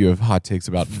about if you have hot takes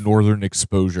about Northern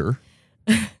Exposure.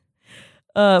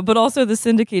 But also the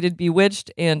syndicated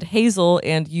Bewitched and Hazel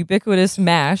and ubiquitous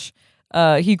MASH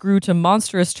he grew to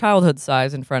monstrous childhood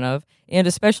size in front of, and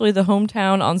especially the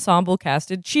hometown ensemble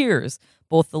casted Cheers,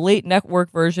 both the late network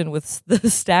version with the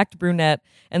stacked brunette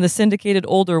and the syndicated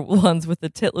older ones with the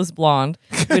titless blonde,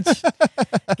 which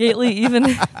Gately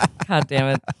even, God damn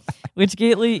it, which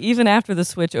Gately, even after the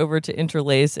switch over to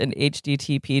interlace and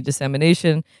HDTP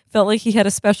dissemination, felt like he had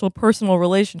a special personal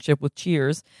relationship with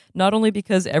Cheers, not only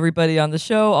because everybody on the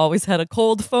show always had a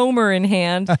cold foamer in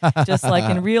hand, just like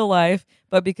in real life,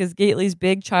 but because Gately's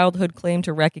big childhood claim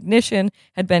to recognition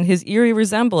had been his eerie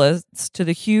resemblance to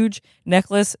the huge,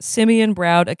 necklace,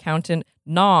 simian-browed accountant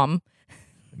Nom.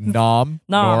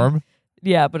 Norm.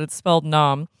 Yeah, but it's spelled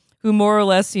Nom, who more or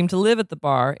less seemed to live at the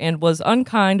bar and was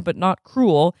unkind but not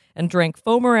cruel and drank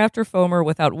foamer after foamer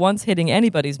without once hitting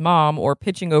anybody's mom or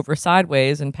pitching over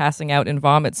sideways and passing out in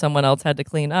vomit someone else had to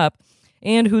clean up,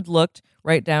 and who'd looked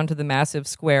right down to the massive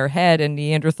square head and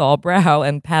Neanderthal brow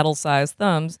and paddle-sized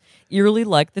thumbs, eerily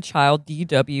like the child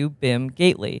D.W. Bim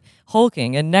Gately,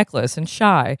 hulking and necklace and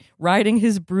shy, riding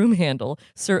his broom handle,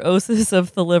 cirrhosis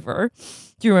of the liver.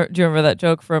 Do you remember that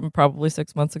joke from probably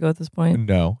 6 months ago at this point?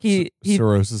 No.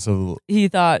 Cirrhosis He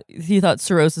thought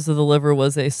cirrhosis of the liver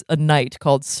was a knight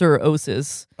called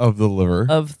cirrhosis of the liver.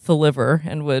 of the liver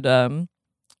and would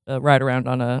ride around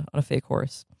on a fake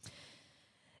horse.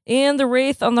 And the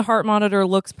Wraith on the heart monitor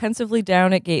looks pensively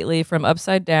down at Gately from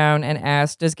upside down and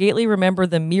asks, does Gately remember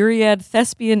the myriad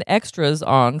thespian extras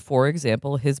on, for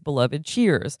example, his beloved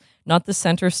Cheers? Not the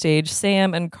center stage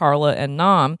Sam and Carla and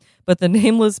Nom, but the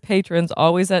nameless patrons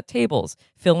always at tables,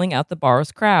 filling out the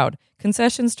bar's crowd,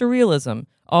 concessions to realism,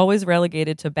 always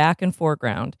relegated to back and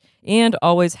foreground, and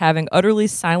always having utterly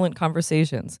silent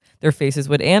conversations. Their faces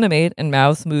would animate and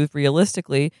mouths move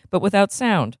realistically, but without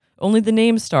sound. Only the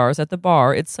name stars at the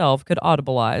bar itself could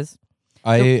audibilize.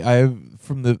 I've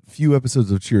from the few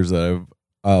episodes of Cheers that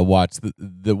I've watched,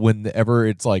 that whenever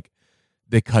it's like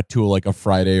they cut to like a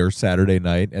Friday or Saturday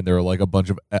night and there are like a bunch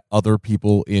of other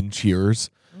people in Cheers,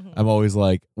 I'm always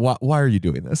like, why are you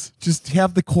doing this? Just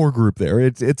have the core group there.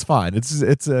 It's fine. It's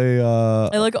a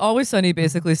And like Always Sunny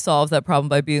basically solves that problem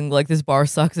by being like, this bar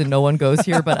sucks and no one goes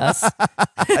here but us.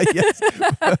 yes.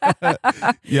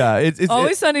 Yeah, it's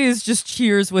Always Sunny is just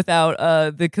Cheers without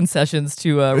the concessions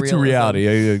to it's realism. a reality.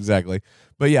 Yeah, exactly.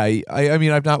 But yeah, I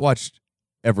mean, I've not watched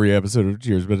every episode of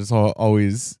Cheers, but it's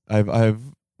always I've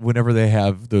whenever they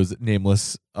have those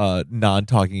nameless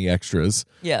non-talking extras,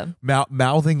 Yeah.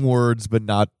 mouthing words but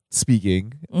not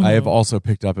speaking, Mhm. I have also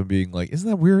picked up and being like, isn't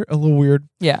that weird? A little weird.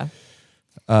 Yeah.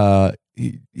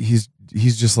 He's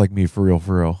just like me for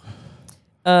real.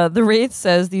 The Wraith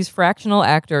says these fractional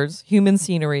actors, human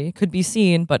scenery, could be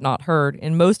seen but not heard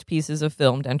in most pieces of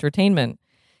filmed entertainment.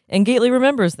 And Gately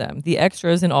remembers them, the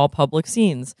extras in all public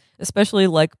scenes, especially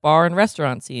like bar and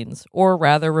restaurant scenes, or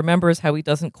rather remembers how he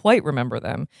doesn't quite remember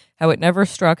them, how it never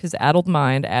struck his addled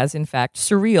mind as, in fact,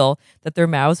 surreal that their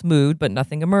mouths moved but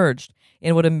nothing emerged,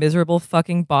 and what a miserable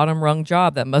fucking bottom rung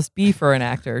job that must be for an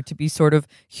actor to be sort of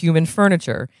human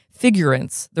furniture.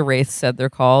 Figurants, the Wraiths said they're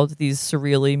called, these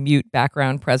surreally mute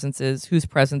background presences whose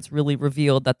presence really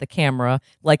revealed that the camera,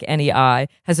 like any eye,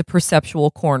 has a perceptual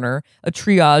corner, a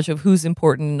triage of who's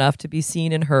important enough to be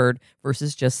seen and heard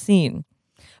versus just seen.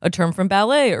 A term from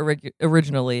ballet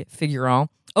originally, figurant.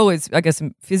 Oh, it's, I guess,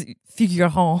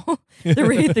 figurant, the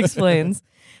Wraith explains.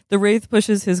 The Wraith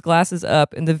pushes his glasses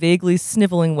up in the vaguely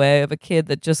sniveling way of a kid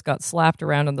that just got slapped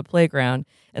around on the playground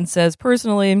and says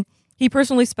he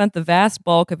personally spent the vast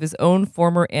bulk of his own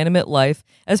former animate life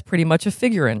as pretty much a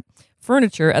figurant,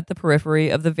 furniture at the periphery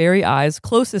of the very eyes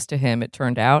closest to him, it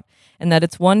turned out, and that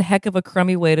it's one heck of a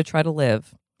crummy way to try to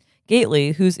live.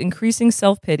 Gately, whose increasing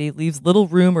self-pity leaves little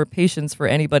room or patience for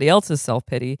anybody else's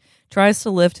self-pity, tries to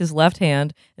lift his left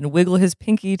hand and wiggle his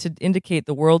pinky to indicate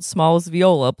the world's smallest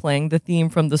viola playing the theme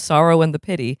from The Sorrow and the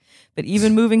Pity, but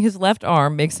even moving his left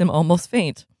arm makes him almost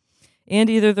faint. And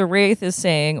either the Wraith is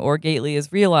saying or Gately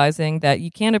is realizing that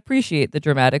you can't appreciate the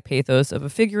dramatic pathos of a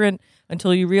figurant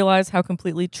until you realize how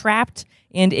completely trapped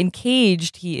and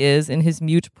encaged he is in his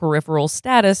mute peripheral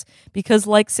status because,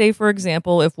 like, say, for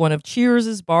example, if one of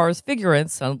Cheers' bar's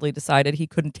figurants suddenly decided he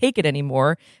couldn't take it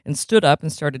anymore and stood up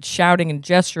and started shouting and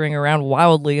gesturing around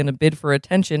wildly in a bid for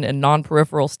attention and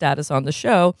non-peripheral status on the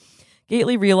show,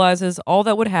 Gately realizes all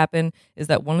that would happen is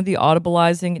that one of the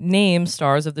audibilizing name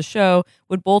stars of the show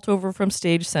would bolt over from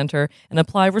stage center and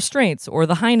apply restraints or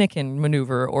the Heineken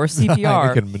maneuver or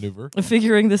CPR, Heineken maneuver,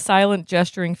 figuring the silent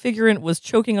gesturing figurant was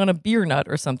choking on a beer nut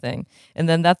or something, and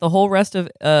then that the whole rest of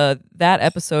that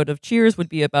episode of Cheers would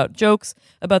be about jokes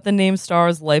about the name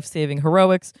star's life-saving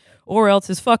heroics, or else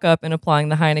his fuck-up in applying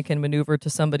the Heineken maneuver to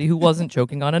somebody who wasn't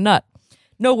choking on a nut.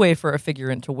 No way for a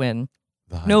figurant to win.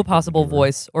 No possible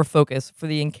voice or focus for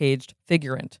the encaged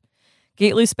figurant.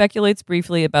 Gately speculates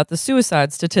briefly about the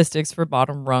suicide statistics for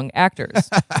bottom-rung actors.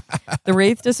 The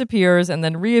Wraith disappears and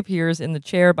then reappears in the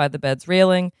chair by the bed's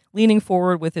railing, leaning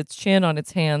forward with its chin on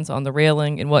its hands on the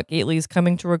railing in what Gately is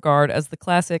coming to regard as the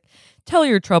classic tell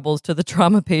your troubles to the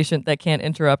trauma patient that can't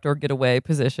interrupt or get away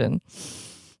position.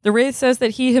 The Wraith says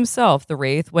that he himself, the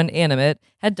Wraith, when animate,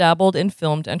 had dabbled in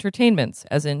filmed entertainments,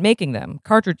 as in making them,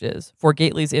 cartridges, for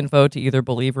Gately's info to either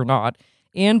believe or not.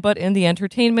 But in the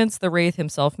entertainments the Wraith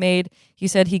himself made, he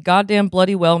said he goddamn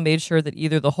bloody well made sure that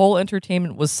either the whole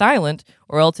entertainment was silent,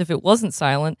 or else if it wasn't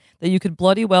silent, that you could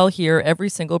bloody well hear every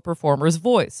single performer's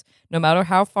voice, no matter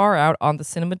how far out on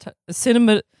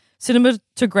the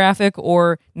cinematographic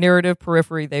or narrative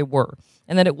periphery they were.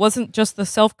 And that it wasn't just the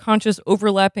self-conscious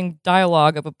overlapping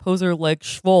dialogue of a poser like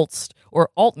Schwolst or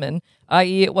Altman,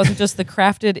 i.e. it wasn't just the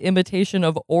crafted imitation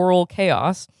of oral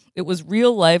chaos. It was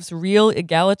real life's real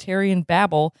egalitarian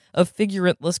babble of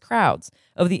figurantless crowds,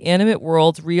 of the animate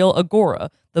world's real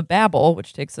agora, the babble,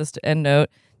 which takes us to endnote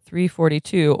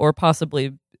 342, or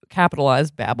possibly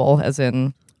capitalized babble, as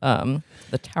in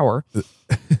the tower.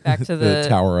 Back to the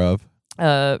Tower of.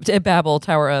 Babel,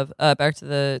 Tower of, back to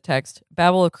the text.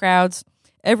 Babel of crowds,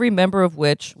 every member of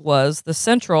which was the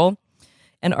central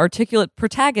and articulate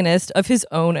protagonist of his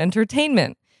own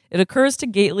entertainment. It occurs to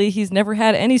Gately he's never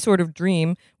had any sort of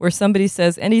dream where somebody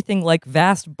says anything like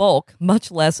vast bulk,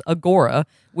 much less agora,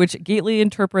 which Gately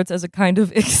interprets as a kind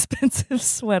of expensive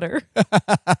sweater. How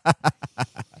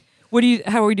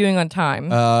are we doing on time?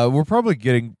 We're probably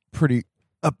getting pretty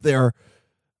up there.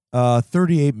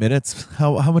 38 minutes.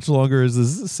 How much longer is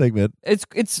this segment?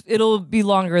 It'll be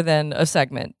longer than a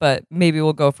segment, but maybe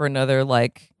we'll go for another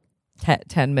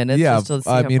 10 minutes. Yeah, just to see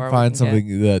I how mean, far we find can something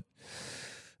get. that.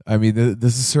 I mean,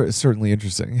 this is certainly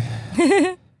interesting.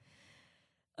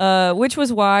 Which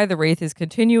was why the Wraith is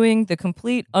continuing. The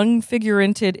complete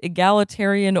unfiguranted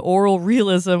egalitarian oral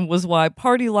realism was why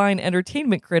party line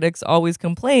entertainment critics always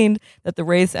complained that the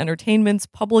Wraith's entertainment's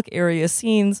public area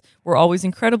scenes were always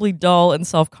incredibly dull and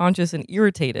self-conscious and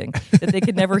irritating, that they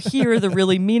could never hear the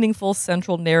really meaningful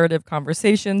central narrative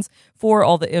conversations for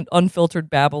all the unfiltered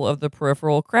babble of the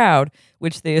peripheral crowd,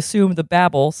 which they assumed the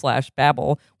babble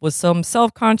was some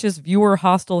self-conscious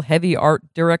viewer-hostile heavy art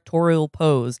directorial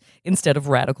pose instead of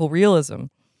radical realism.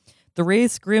 The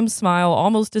Wraith's grim smile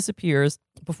almost disappears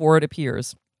before it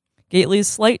appears. Gately's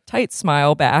slight, tight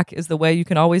smile back is the way you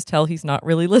can always tell he's not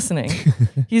really listening.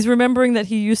 He's remembering that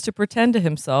he used to pretend to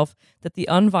himself that the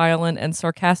unviolent and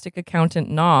sarcastic accountant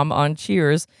Nom on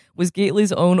Cheers was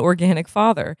Gately's own organic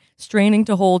father, straining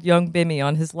to hold young Bimmy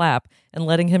on his lap and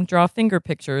letting him draw finger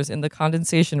pictures in the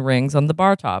condensation rings on the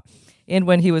bar top. And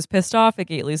when he was pissed off at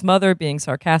Gately's mother being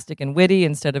sarcastic and witty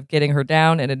instead of getting her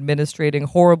down and administrating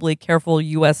horribly careful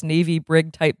U.S. Navy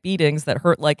brig-type beatings that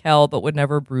hurt like hell but would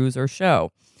never bruise or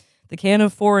show. The can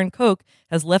of foreign Coke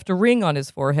has left a ring on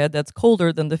his forehead that's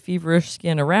colder than the feverish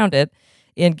skin around it,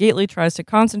 and Gately tries to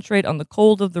concentrate on the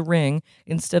cold of the ring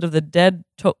instead of the dead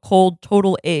cold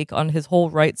total ache on his whole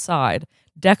right side,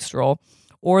 dextral,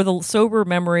 or the sober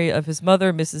memory of his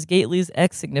mother, Mrs. Gately's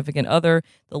ex-significant other,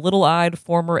 the little-eyed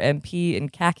former MP in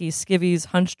khaki skivvies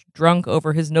hunched drunk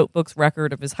over his notebook's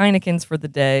record of his Heinekens for the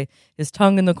day, his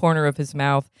tongue in the corner of his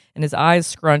mouth, and his eyes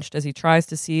scrunched as he tries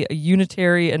to see a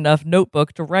unitary enough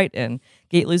notebook to write in,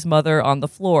 Gately's mother on the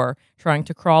floor, trying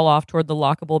to crawl off toward the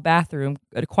lockable bathroom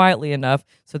quietly enough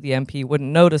so the MP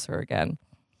wouldn't notice her again.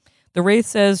 The Wraith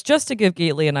says, just to give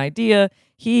Gately an idea,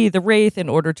 he, the Wraith, in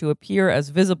order to appear as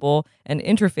visible and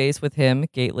interface with him,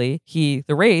 Gately, he,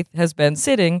 the Wraith, has been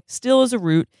sitting, still as a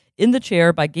root, in the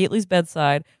chair by Gately's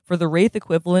bedside for the Wraith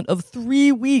equivalent of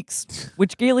 3 weeks,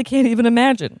 which Gately can't even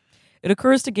imagine. It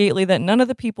occurs to Gately that none of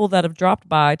the people that have dropped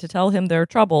by to tell him their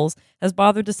troubles has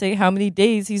bothered to say how many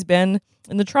days he's been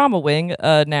in the trauma wing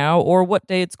now, or what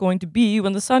day it's going to be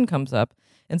when the sun comes up.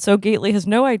 And so Gately has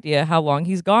no idea how long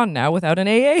he's gone now without an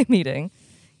AA meeting.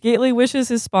 Gately wishes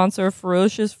his sponsor,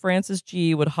 Ferocious Francis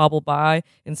G., would hobble by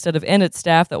instead of Enid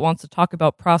staff that wants to talk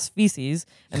about prostheses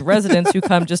and residents who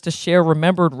come just to share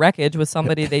remembered wreckage with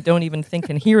somebody they don't even think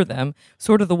can hear them,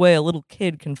 sort of the way a little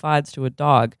kid confides to a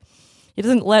dog. He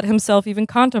doesn't let himself even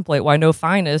contemplate why no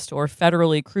finest or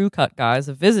federally crew-cut guys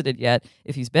have visited yet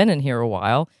if he's been in here a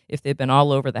while, if they've been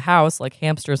all over the house like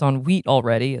hamsters on wheat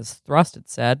already, as Thrust had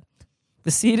said. The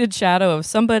seated shadow of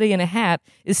somebody in a hat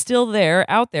is still there,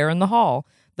 out there in the hall.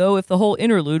 Though if the whole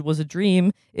interlude was a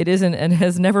dream, it isn't and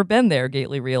has never been there,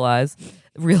 Gately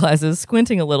realizes,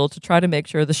 squinting a little to try to make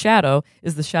sure the shadow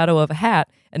is the shadow of a hat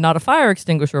and not a fire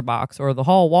extinguisher box or the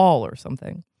hall wall or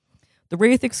something. The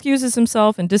Wraith excuses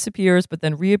himself and disappears, but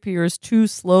then reappears 2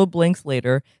 slow blinks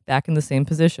later, back in the same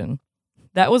position.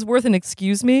 That was worth an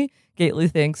excuse me, Gately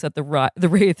thinks at the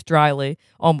Wraith dryly,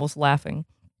 almost laughing.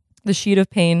 The sheet of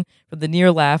pain from the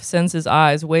near laugh sends his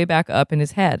eyes way back up in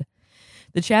his head.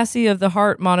 The chassis of the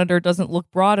heart monitor doesn't look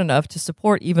broad enough to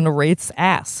support even a Wraith's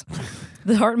ass.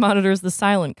 The heart monitor is the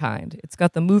silent kind. It's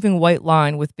got the moving white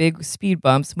line with big speed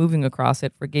bumps moving across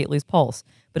it for Gately's pulse,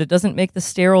 but it doesn't make the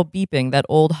sterile beeping that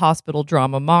old hospital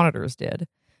drama monitors did.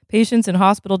 Patients in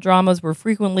hospital dramas were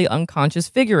frequently unconscious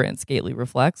figurants, Gately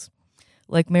reflects.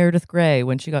 Like Meredith Grey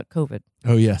when she got COVID.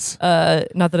 Oh, yes.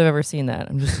 Not that I've ever seen that.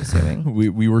 I'm just assuming.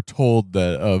 we were told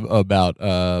that about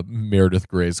Meredith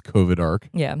Grey's COVID arc.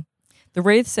 Yeah. The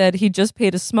Wraith said he just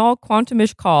paid a small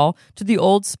quantumish call to the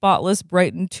old spotless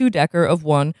Brighton two-decker of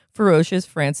one Ferocious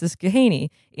Francis Gehaney,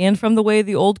 and from the way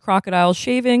the old crocodile's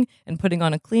shaving and putting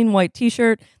on a clean white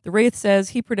t-shirt, the Wraith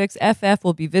says he predicts FF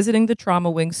will be visiting the trauma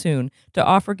wing soon to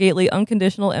offer Gately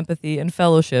unconditional empathy and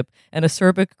fellowship and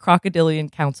acerbic crocodilian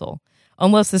counsel.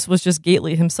 Unless this was just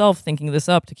Gately himself thinking this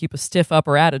up to keep a stiff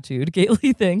upper attitude,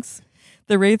 Gately thinks.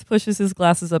 The Wraith pushes his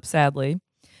glasses up sadly.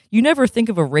 You never think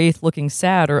of a Wraith looking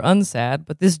sad or unsad,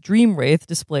 but this dream Wraith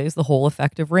displays the whole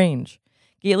effective range.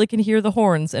 Gately can hear the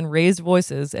horns and raised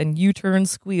voices and U-turn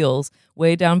squeals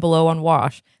way down below on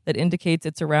Wash that indicates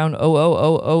it's around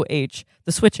 0000H,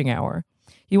 the switching hour.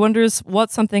 He wonders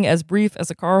what something as brief as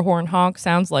a car horn honk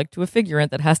sounds like to a figurant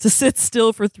that has to sit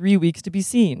still for 3 weeks to be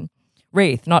seen.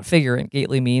 Wraith, not figurant,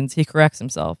 Gately means. He corrects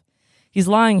himself. He's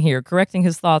lying here, correcting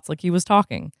his thoughts like he was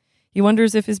talking. He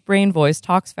wonders if his brain voice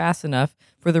talks fast enough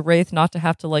for the Wraith not to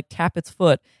have to, tap its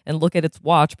foot and look at its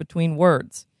watch between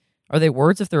words. Are they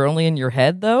words if they're only in your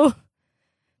head, though?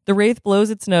 The Wraith blows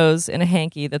its nose in a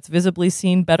hanky that's visibly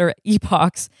seen better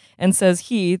epochs and says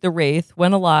he, the Wraith,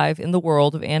 when alive in the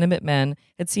world of animate men,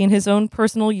 had seen his own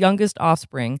personal youngest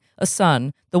offspring, a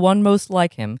son, the one most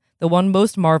like him, the one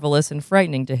most marvelous and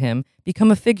frightening to him,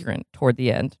 become a figurant toward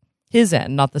the end. His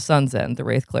end, not the son's end, the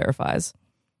Wraith clarifies.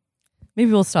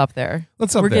 Maybe we'll stop there.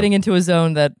 Let's stop We're there. getting into a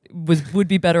zone that would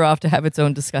be better off to have its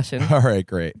own discussion. All right,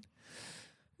 great.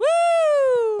 Woo!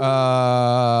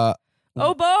 Oh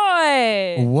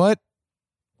boy!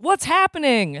 What's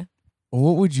happening?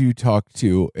 What would you talk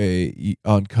to a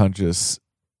unconscious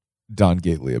Don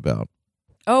Gately about?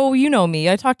 Oh, you know me.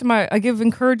 I give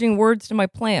encouraging words to my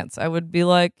plants. I would be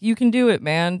like, "You can do it,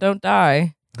 man. Don't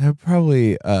die." I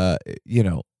probably,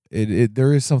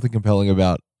 there is something compelling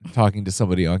about talking to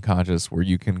somebody unconscious where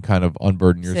you can kind of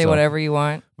unburden yourself. Say whatever you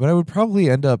want. But I would probably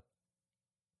end up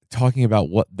talking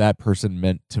about what that person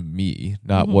meant to me,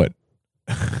 not what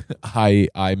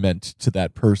I meant to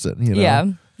that person. You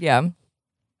know? Yeah.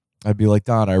 I'd be like,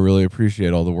 Don, I really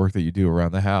appreciate all the work that you do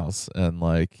around the house, and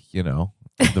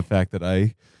the fact that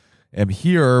I am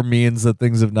here means that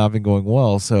things have not been going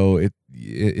well. So it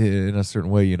in a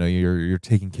certain way, you're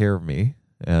taking care of me,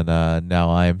 and now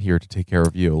I am here to take care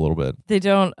of you a little bit. They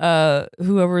don't.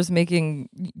 Whoever's making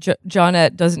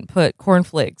Johnette doesn't put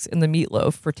cornflakes in the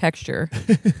meatloaf for texture.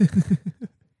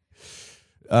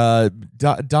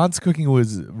 Don's cooking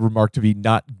was remarked to be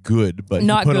not good, but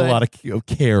Not he put good. a lot of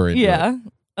care into it. Yeah.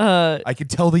 I could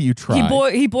tell that you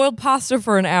tried. He boiled pasta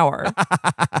for an hour.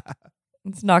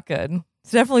 It's not good.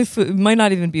 It's definitely food. It might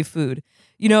not even be food.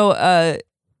 You know,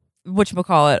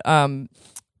 whatchamacallit,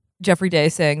 Jeffrey Day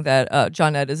saying that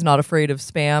Johnette is not afraid of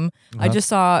Spam. I just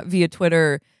saw via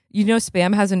Twitter, you know,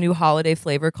 Spam has a new holiday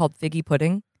flavor called figgy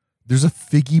pudding. There's a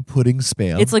figgy pudding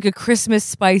Spam. It's like a Christmas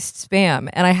spiced Spam.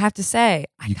 And I have to say,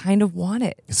 I kind of want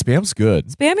it. Spam's good.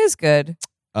 Spam is good.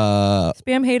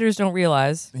 Spam haters don't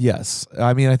realize. Yes.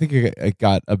 I mean, I think it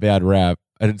got a bad rap.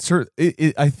 And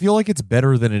I feel like it's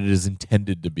better than it is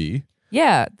intended to be.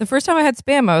 Yeah. The first time I had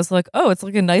Spam, I was like, oh, it's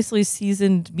like a nicely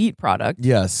seasoned meat product.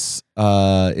 Yes.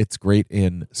 It's great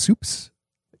in soups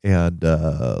and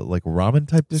like ramen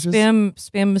type dishes. Spam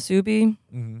musubi.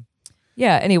 Mm-hmm.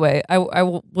 Yeah, anyway, I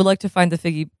would like to find the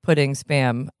figgy pudding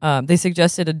Spam. They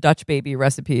suggested a Dutch baby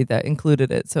recipe that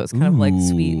included it, so it's kind of like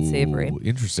sweet and savory.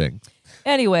 Interesting.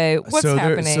 Anyway, what's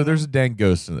happening? So there's a dang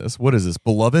ghost in this. What is this?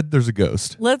 Beloved? There's a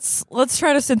ghost. Let's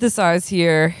try to synthesize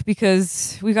here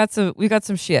because we got some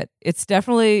shit. It's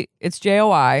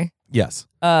JOI. Yes.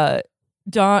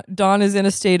 Don is in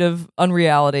a state of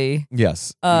unreality.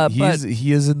 Yes.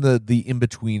 He is in the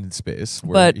in-between space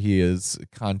where he is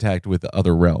contact with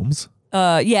other realms.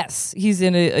 Yes, he's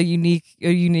in a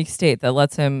unique state that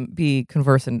lets him be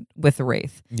conversant with the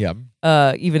Wraith. Yeah.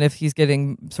 Even if he's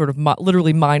getting sort of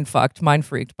literally mind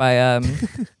freaked by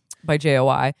by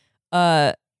JOI.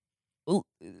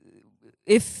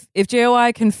 If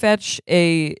JOI can fetch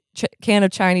a can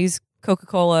of Chinese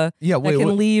Coca-Cola that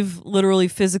can leave literally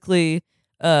physically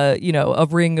a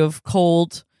ring of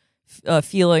cold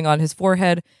feeling on his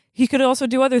forehead, he could also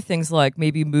do other things like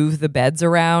maybe move the beds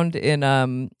around in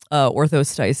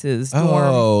Orthostice's dorm.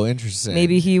 Oh, interesting.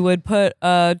 Maybe he would put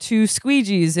two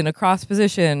squeegees in a cross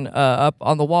position up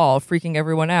on the wall, freaking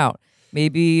everyone out.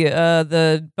 Maybe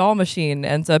the ball machine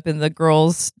ends up in the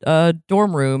girls'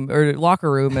 dorm room or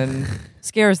locker room and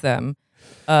scares them.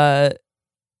 Maybe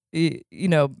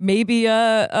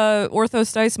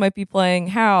Orthostice might be playing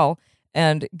Hal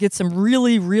and get some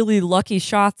really, really lucky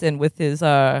shots in with his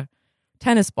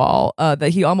tennis ball that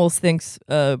he almost thinks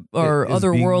are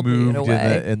otherworldly in a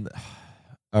way.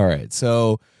 All right,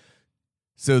 so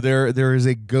there is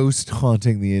a ghost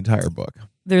haunting the entire book.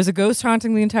 There's a ghost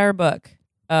haunting the entire book,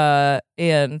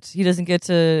 and he doesn't get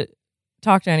to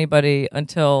talk to anybody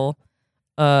until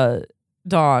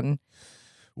dawn.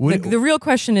 The real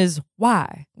question is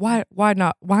why? Why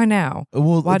not? Why now?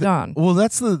 Well, why dawn? Well,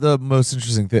 that's the most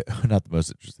interesting thing. Not the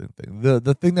most interesting thing.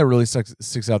 The thing that really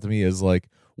sticks out to me is like,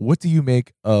 what do you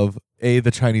make of A, the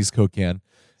Chinese Coke can,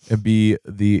 and B,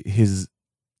 his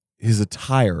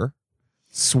attire,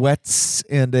 sweats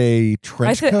and a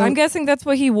trench coat? I'm guessing that's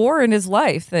what he wore in his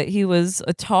life. That he was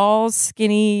a tall,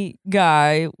 skinny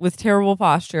guy with terrible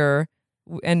posture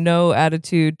and no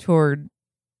attitude toward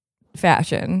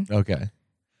fashion. Okay.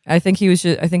 I think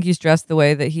he's dressed the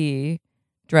way that he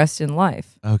dressed in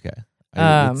life. Okay.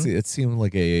 It seemed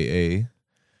like a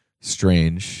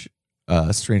strange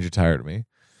attire to me.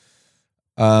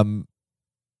 I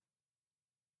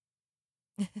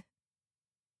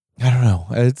don't know.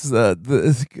 It's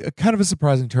kind of a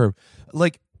surprising term.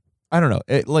 Like, I don't know.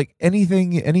 Like any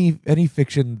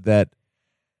fiction that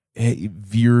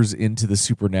veers into the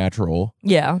supernatural.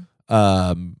 Yeah.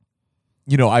 I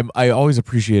always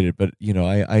appreciate it, but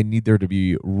I need there to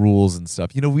be rules and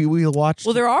stuff. We watched.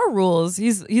 Well, there are rules.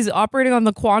 He's operating on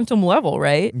the quantum level,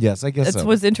 right? Yes, I guess that's so.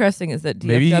 What's interesting is that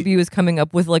DFW is coming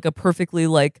up with like a perfectly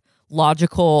like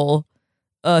logical,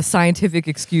 scientific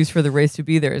excuse for the race to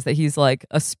be there. Is that he's like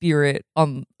a spirit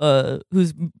on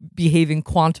who's behaving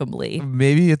quantumly.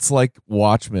 Maybe it's like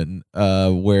Watchmen,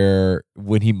 where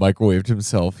when he microwaved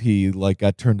himself, he like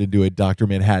got turned into a Dr.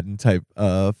 Manhattan type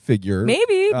figure.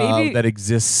 Maybe that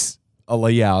exists,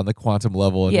 on the quantum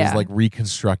level, and is like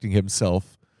reconstructing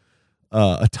himself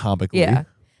atomically. Yeah,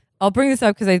 I'll bring this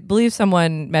up because I believe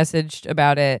someone messaged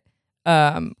about it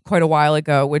quite a while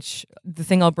ago. Which the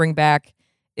thing I'll bring back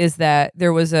is that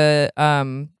there was a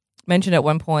mention at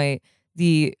one point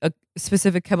the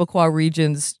specific Quebecois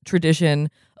region's tradition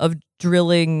of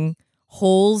drilling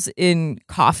holes in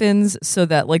coffins so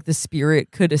that like the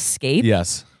spirit could escape.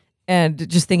 Yes. And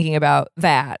just thinking about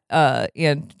that,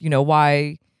 and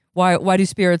why do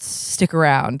spirits stick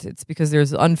around? It's because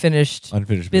there's unfinished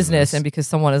business, and because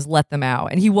someone has let them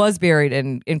out. And he was buried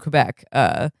in Quebec,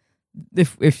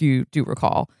 if you do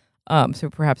recall. So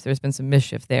perhaps there's been some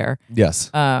mischief there. Yes.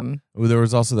 Well, there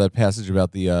was also that passage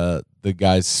about the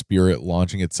guy's spirit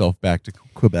launching itself back to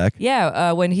Quebec.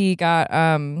 Yeah, when he got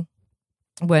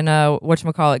when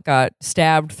whatchamacallit got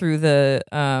stabbed through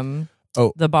the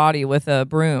body with a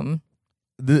broom.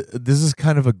 This is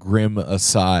kind of a grim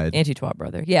aside. Anti-twat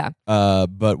brother. Yeah.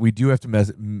 But we do have to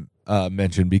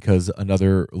mention, because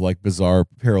another like bizarre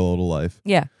parallel to life.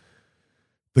 Yeah.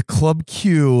 The Club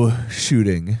Q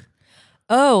shooting.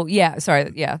 Oh, yeah.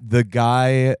 Sorry. Yeah. The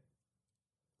guy,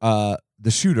 the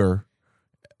shooter,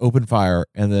 opened fire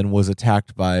and then was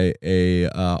attacked by a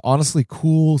honestly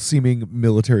cool seeming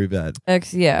military vet.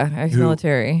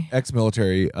 Ex-military.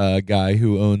 Ex-military guy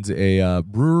who owns a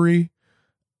brewery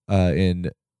in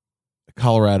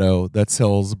Colorado that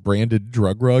sells branded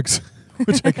drug rugs,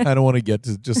 which I kind of want to get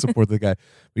to just support the guy.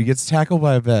 But he gets tackled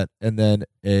by a vet, and then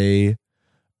a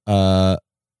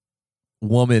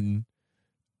woman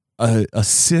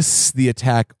assists the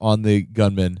attack on the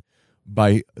gunman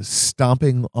by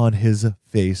stomping on his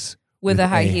face with a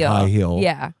high heel.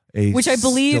 Yeah. Which I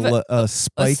believe a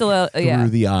spike through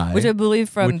the eye. Which I believe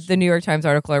from the New York Times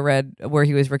article I read where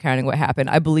he was recounting what happened.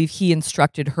 I believe he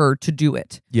instructed her to do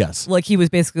it. Yes. Like he was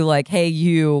basically like, hey,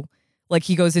 you, like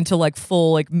he goes into like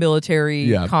full like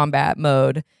military combat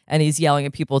mode, and he's yelling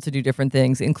at people to do different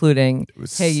things, including,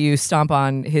 hey, you stomp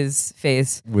on his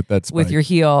face with that spike. With your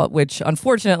heel, which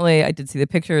unfortunately I did see the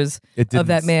pictures of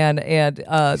that man, and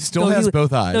still has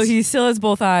both eyes. So he still has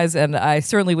both eyes, and I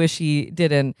certainly wish he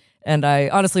didn't. And I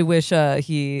honestly wish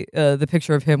the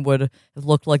picture of him would have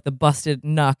looked like the busted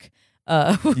knuck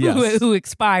who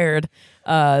expired.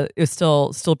 It was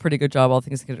still a pretty good job, all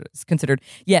things considered.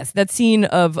 Yes, that scene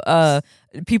of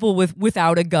people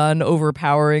without a gun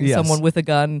overpowering someone with a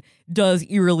gun does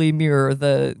eerily mirror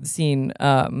the scene.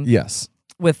 Yes,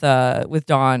 with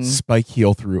Dawn. Spike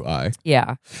heel through eye.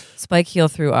 Yeah, spike heel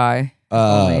through eye.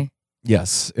 Only.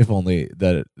 Yes, if only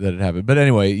that it happened. But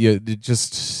anyway,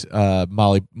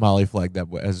 Molly flagged that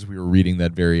as we were reading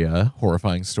that very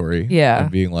horrifying story. Yeah,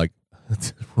 and being like,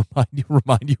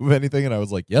 remind you of anything? And I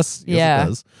was like, yes, it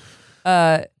does.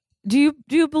 Do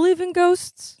you believe in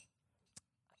ghosts?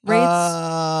 Wraiths?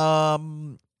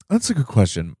 That's a good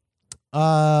question.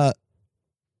 I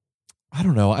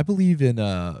don't know. I believe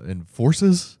in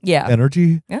forces. Yeah,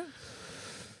 energy. Yeah,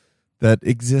 that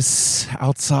exists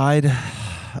outside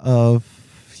of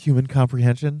human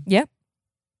comprehension. Yeah.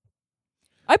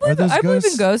 I believe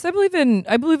in ghosts. I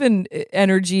believe in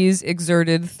energies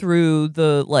exerted through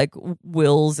the like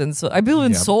wills, and so I believe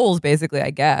in souls, basically,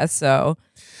 I guess. So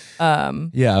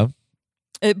and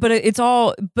I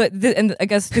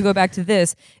guess to go back to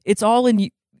this, it's all in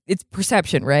it's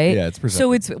perception, right? Yeah, it's perception.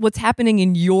 So it's what's happening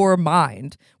in your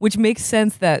mind, which makes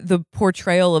sense that the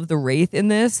portrayal of the Wraith in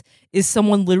this is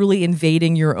someone literally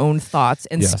invading your own thoughts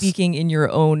and speaking in your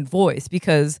own voice,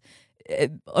 because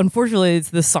unfortunately it's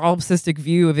the solipsistic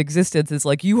view of existence is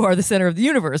like you are the center of the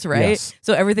universe, right? Yes.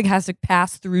 So everything has to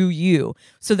pass through you,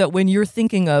 so that when you're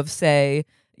thinking of, say,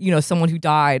 someone who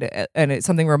died and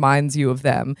something reminds you of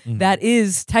them, that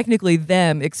is technically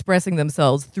them expressing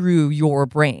themselves through your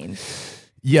brain.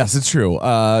 Yes, it's true.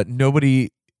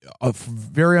 Nobody,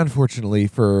 very unfortunately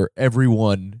for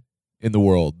everyone in the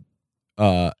world,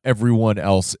 everyone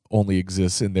else only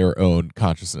exists in their own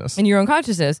consciousness. In your own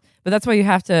consciousness. But that's why you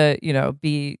have to,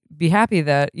 be happy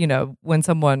that, when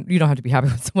someone, you don't have to be happy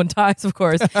when someone dies, of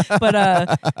course,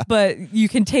 but you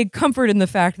can take comfort in the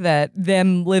fact that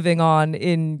them living on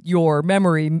in your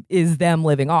memory is them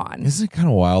living on. Isn't it kind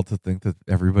of wild to think that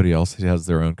everybody else has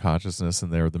their own consciousness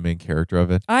and they're the main character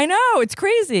of it? I know, it's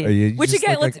crazy. Which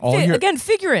again, again,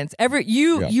 figurants.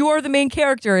 You are the main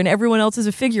character and everyone else is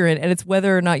a figurant, and it's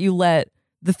whether or not you let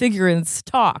the figurants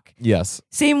talk. Yes.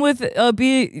 Same with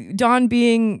Dawn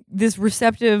being this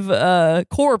receptive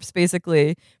corpse,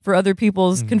 basically, for other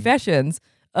people's confessions.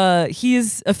 He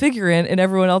is a figurant in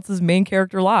everyone else's main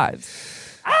character lives.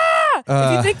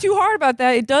 If you think too hard about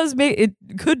that, it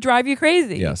could drive you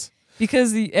crazy. Yes.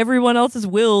 Because everyone else's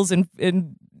wills and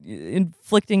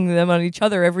inflicting them on each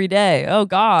other every day. Oh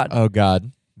God. Oh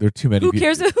God. There are too many people. Who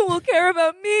cares? Who will care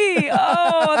about me?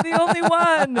 Oh, I'm the only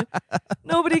one.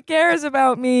 Nobody cares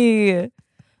about me.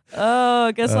 Oh,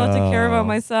 I guess I'll have to care about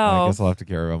myself. I guess I'll have to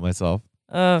care about myself.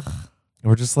 Ugh.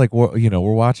 We're just like,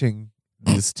 we're watching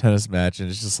this tennis match,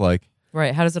 and it's just like,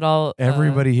 right. How does it all?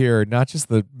 Everybody here, not just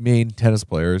the main tennis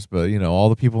players, but all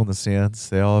the people in the stands,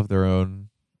 they all have their own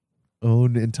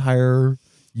entire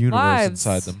universe lives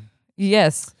inside them.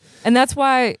 Yes. And that's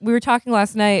why we were talking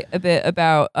last night a bit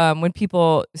about when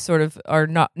people sort of are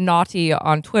naughty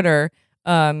on Twitter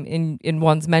in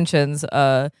one's mentions,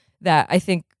 that I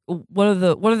think one of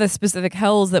the specific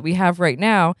hells that we have right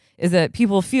now is that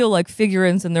people feel like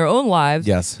figurines in their own lives.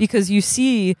 Yes. Because you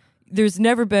see there's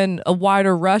never been a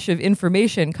wider rush of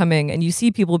information coming, and you see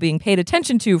people being paid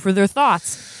attention to for their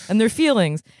thoughts and their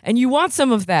feelings, and you want some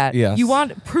of that. Yes. You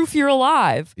want proof you're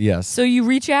alive. Yes. So you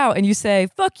reach out and you say,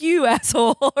 fuck you,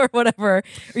 asshole, or whatever.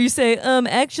 Or you say,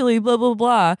 actually, blah, blah,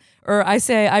 blah. Or I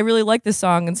say, I really like this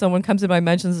song, and someone comes in my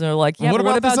mentions and they're like, yeah, What but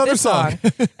what about about this other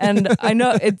song? And I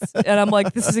know and I'm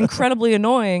like, this is incredibly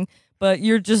annoying, but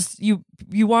you're just, you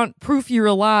want proof you're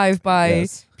alive by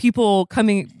Yes. people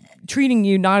treating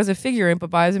you not as a figurine, but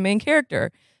by as a main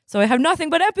character. So I have nothing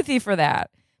but empathy for that.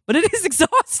 But it is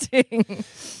exhausting.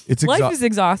 Life is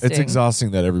exhausting. It's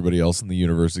exhausting that everybody else in the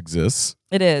universe exists.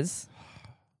 It is.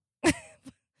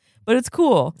 But it's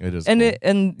cool. It is. And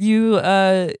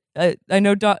cool. I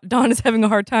know Don is having a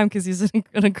hard time because he's in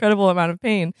an incredible amount of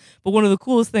pain. But one of the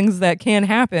coolest things that can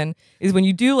happen is when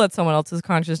you do let someone else's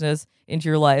consciousness into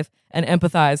your life and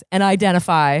empathize and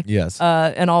identify, Yes.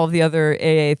 and all of the other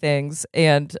AA things,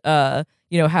 and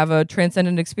have a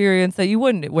transcendent experience that you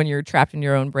wouldn't when you're trapped in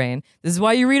your own brain. This is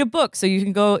why you read a book, so you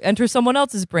can go enter someone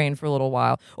else's brain for a little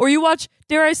while, or you watch,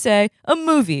 dare I say, a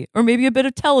movie, or maybe a bit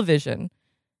of television.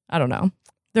 I don't know.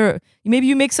 Maybe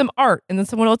you make some art, and then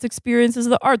someone else experiences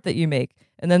the art that you make,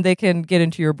 and then they can get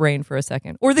into your brain for a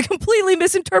second, or they completely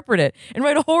misinterpret it and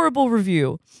write a horrible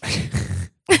review.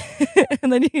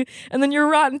 and then your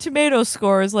Rotten Tomatoes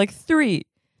score is like 3.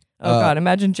 Oh God!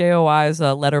 Imagine JOI's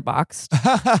Letterboxd.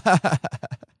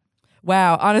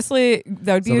 Wow, honestly,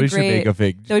 that would be Somebody should make a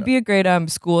fake. that would be a great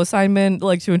school assignment.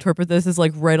 Like to interpret this is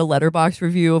like write a Letterboxd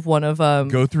review of one of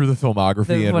Go through the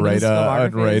filmography and one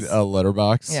of write his a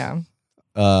letterbox. Yeah.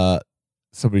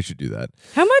 Somebody should do that.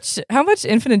 How much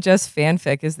Infinite Jest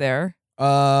fanfic is there?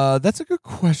 That's a good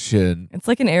question. It's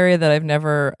like an area that I've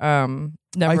never I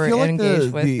feel like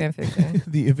engaged with the fanfiction.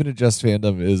 the Infinite Jest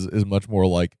fandom is much more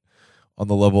like on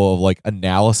the level of like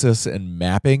analysis and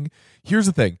mapping. Here's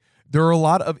the thing. There are a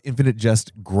lot of Infinite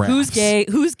Jest graphs.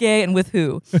 Who's gay and with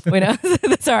who? Wait, no.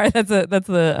 Sorry, that's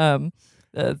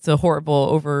a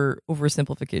horrible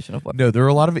oversimplification of what. No, there are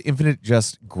a lot of Infinite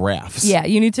Jest graphs. Yeah,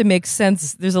 you need to make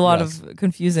sense. There's a lot Yes. of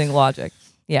confusing logic.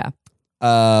 Yeah.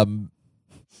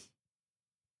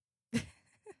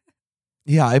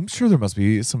 Yeah, I'm sure there must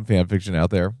be some fan fiction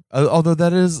out there. Although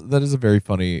that is a very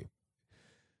funny.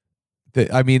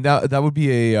 I mean, that would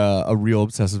be a real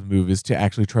obsessive move, is to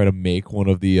actually try to make one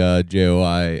of the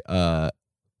JOI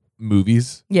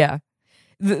movies. Yeah.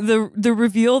 The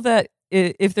reveal that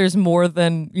if there's more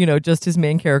than, just his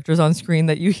main characters on screen,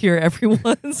 that you hear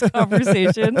everyone's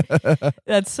conversation.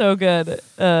 That's so good.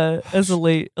 As a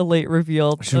late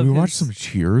reveal. Should we watch some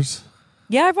Cheers?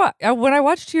 Yeah, when I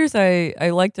watched Cheers, I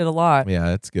liked it a lot.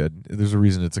 Yeah, it's good. There's a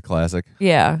reason it's a classic.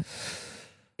 Yeah.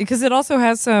 Because it also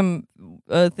has some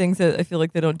things that I feel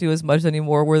like they don't do as much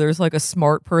anymore, where there's like a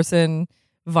smart person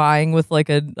vying with like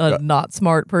a not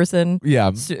smart person.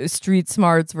 Yeah. Street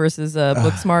smarts versus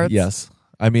book smarts. Yes.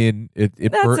 I mean,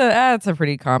 that's a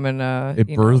pretty common. It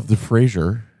birthed the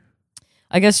Frasier.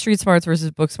 I guess street smarts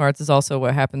versus book smarts is also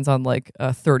what happens on like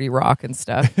 30 Rock and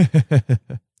stuff. A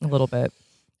little bit.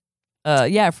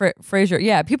 Frasier.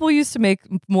 Yeah, people used to make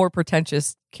more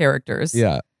pretentious characters.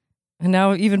 Yeah. And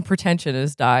now even pretension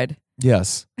has died.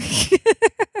 Yes.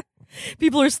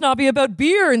 People are snobby about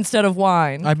beer instead of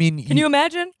wine. I mean, can you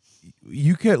imagine?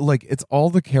 You could it's all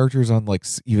the characters on like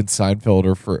even Seinfeld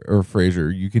or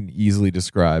Frasier you can easily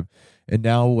describe. And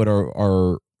now what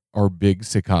are our big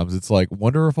sitcoms? It's like,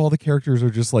 wonder if all the characters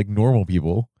are just like normal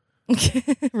people.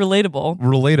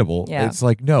 Relatable. Yeah. It's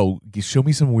like, no, show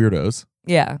me some weirdos.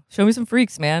 Yeah, show me some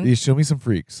freaks, man. You show me some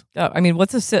freaks. I mean,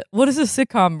 what is a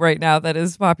sitcom right now that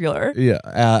is popular? Yeah,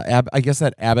 I guess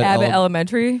that Abbott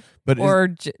Elementary, but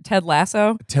Ted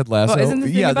Lasso. Ted Lasso. Well, isn't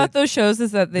the thing about those shows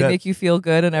is that they make you feel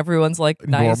good and everyone's like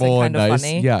nice normal and kind of nice.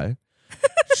 funny? Yeah.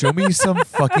 Show me some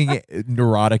fucking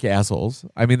neurotic assholes.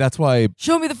 I mean, that's why.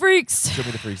 Show me the freaks. Show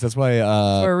me the freaks. That's why.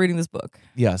 We're reading this book.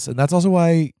 Yes, and that's also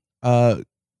why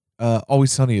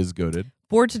Always Sunny is goated.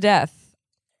 Bored to Death.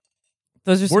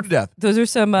 Those are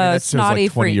some snotty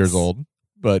like 20 freaks. years old.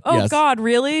 But oh yes. God,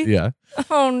 really? Yeah.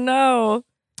 Oh no.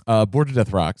 Bored to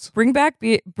Death rocks. Bring back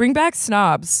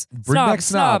snobs.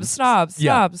 Snobs.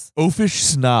 Yeah. Oafish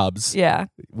snobs. Yeah.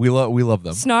 We love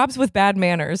them. Snobs with bad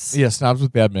manners. Yeah, snobs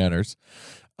with bad manners.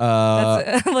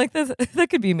 Like that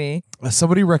could be me.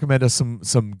 Somebody recommend us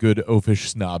some good oafish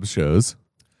snob shows.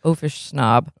 Oafish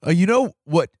snob. You know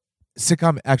what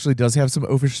sitcom actually does have some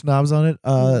oafish snobs on it?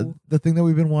 The thing that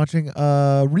we've been watching,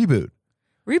 Reboot.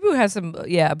 Reboot has some,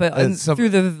 yeah, but through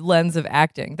the lens of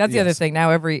acting. That's the other thing.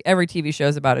 Now every TV show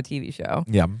is about a TV show.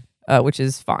 Yeah. which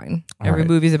is fine. All Every right.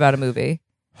 movie's about a movie.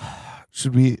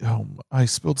 Should we? Oh, I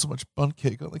spilled so much bundt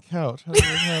cake on the couch. How did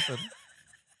that happen?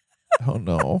 Oh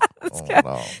no! Oh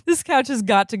no! This couch has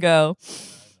got to go.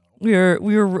 We're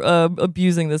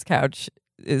abusing this couch's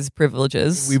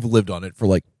privileges. We've lived on it for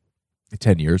like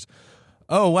 10 years.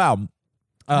 Oh wow!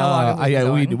 How long have we been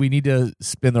going? we need to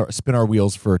spin our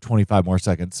wheels for 25 more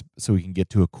seconds so we can get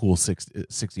to a cool 60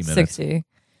 minutes. 60.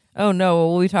 Oh no! What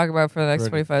will we talk about for the next For-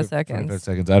 25 for seconds? 25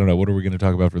 seconds. I don't know. What are we going to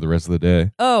talk about for the rest of the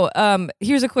day? Oh,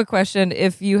 here's a quick question.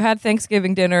 If you had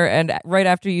Thanksgiving dinner and right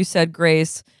after you said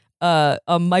grace,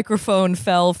 a microphone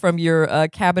fell from your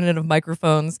cabinet of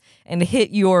microphones and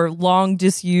hit your long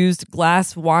disused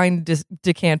glass wine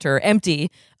decanter empty,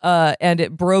 and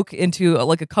it broke into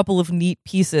like a couple of neat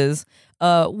pieces,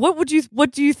 what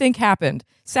do you think happened?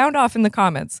 Sound off in the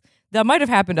comments. That might have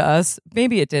happened to us.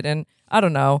 Maybe it didn't. I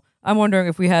don't know. I'm wondering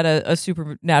if we had a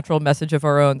supernatural message of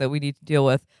our own that we need to deal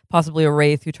with, possibly a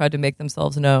wraith who tried to make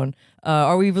themselves known.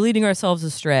 Are we leading ourselves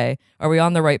astray? Are we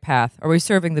on the right path? Are we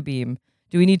serving the beam?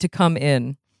 Do we need to come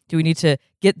in? Do we need to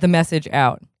get the message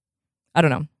out? I don't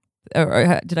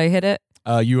know. Did I hit it?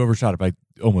 You overshot it by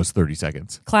almost 30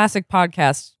 seconds. Classic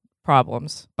podcast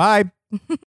problems. Bye.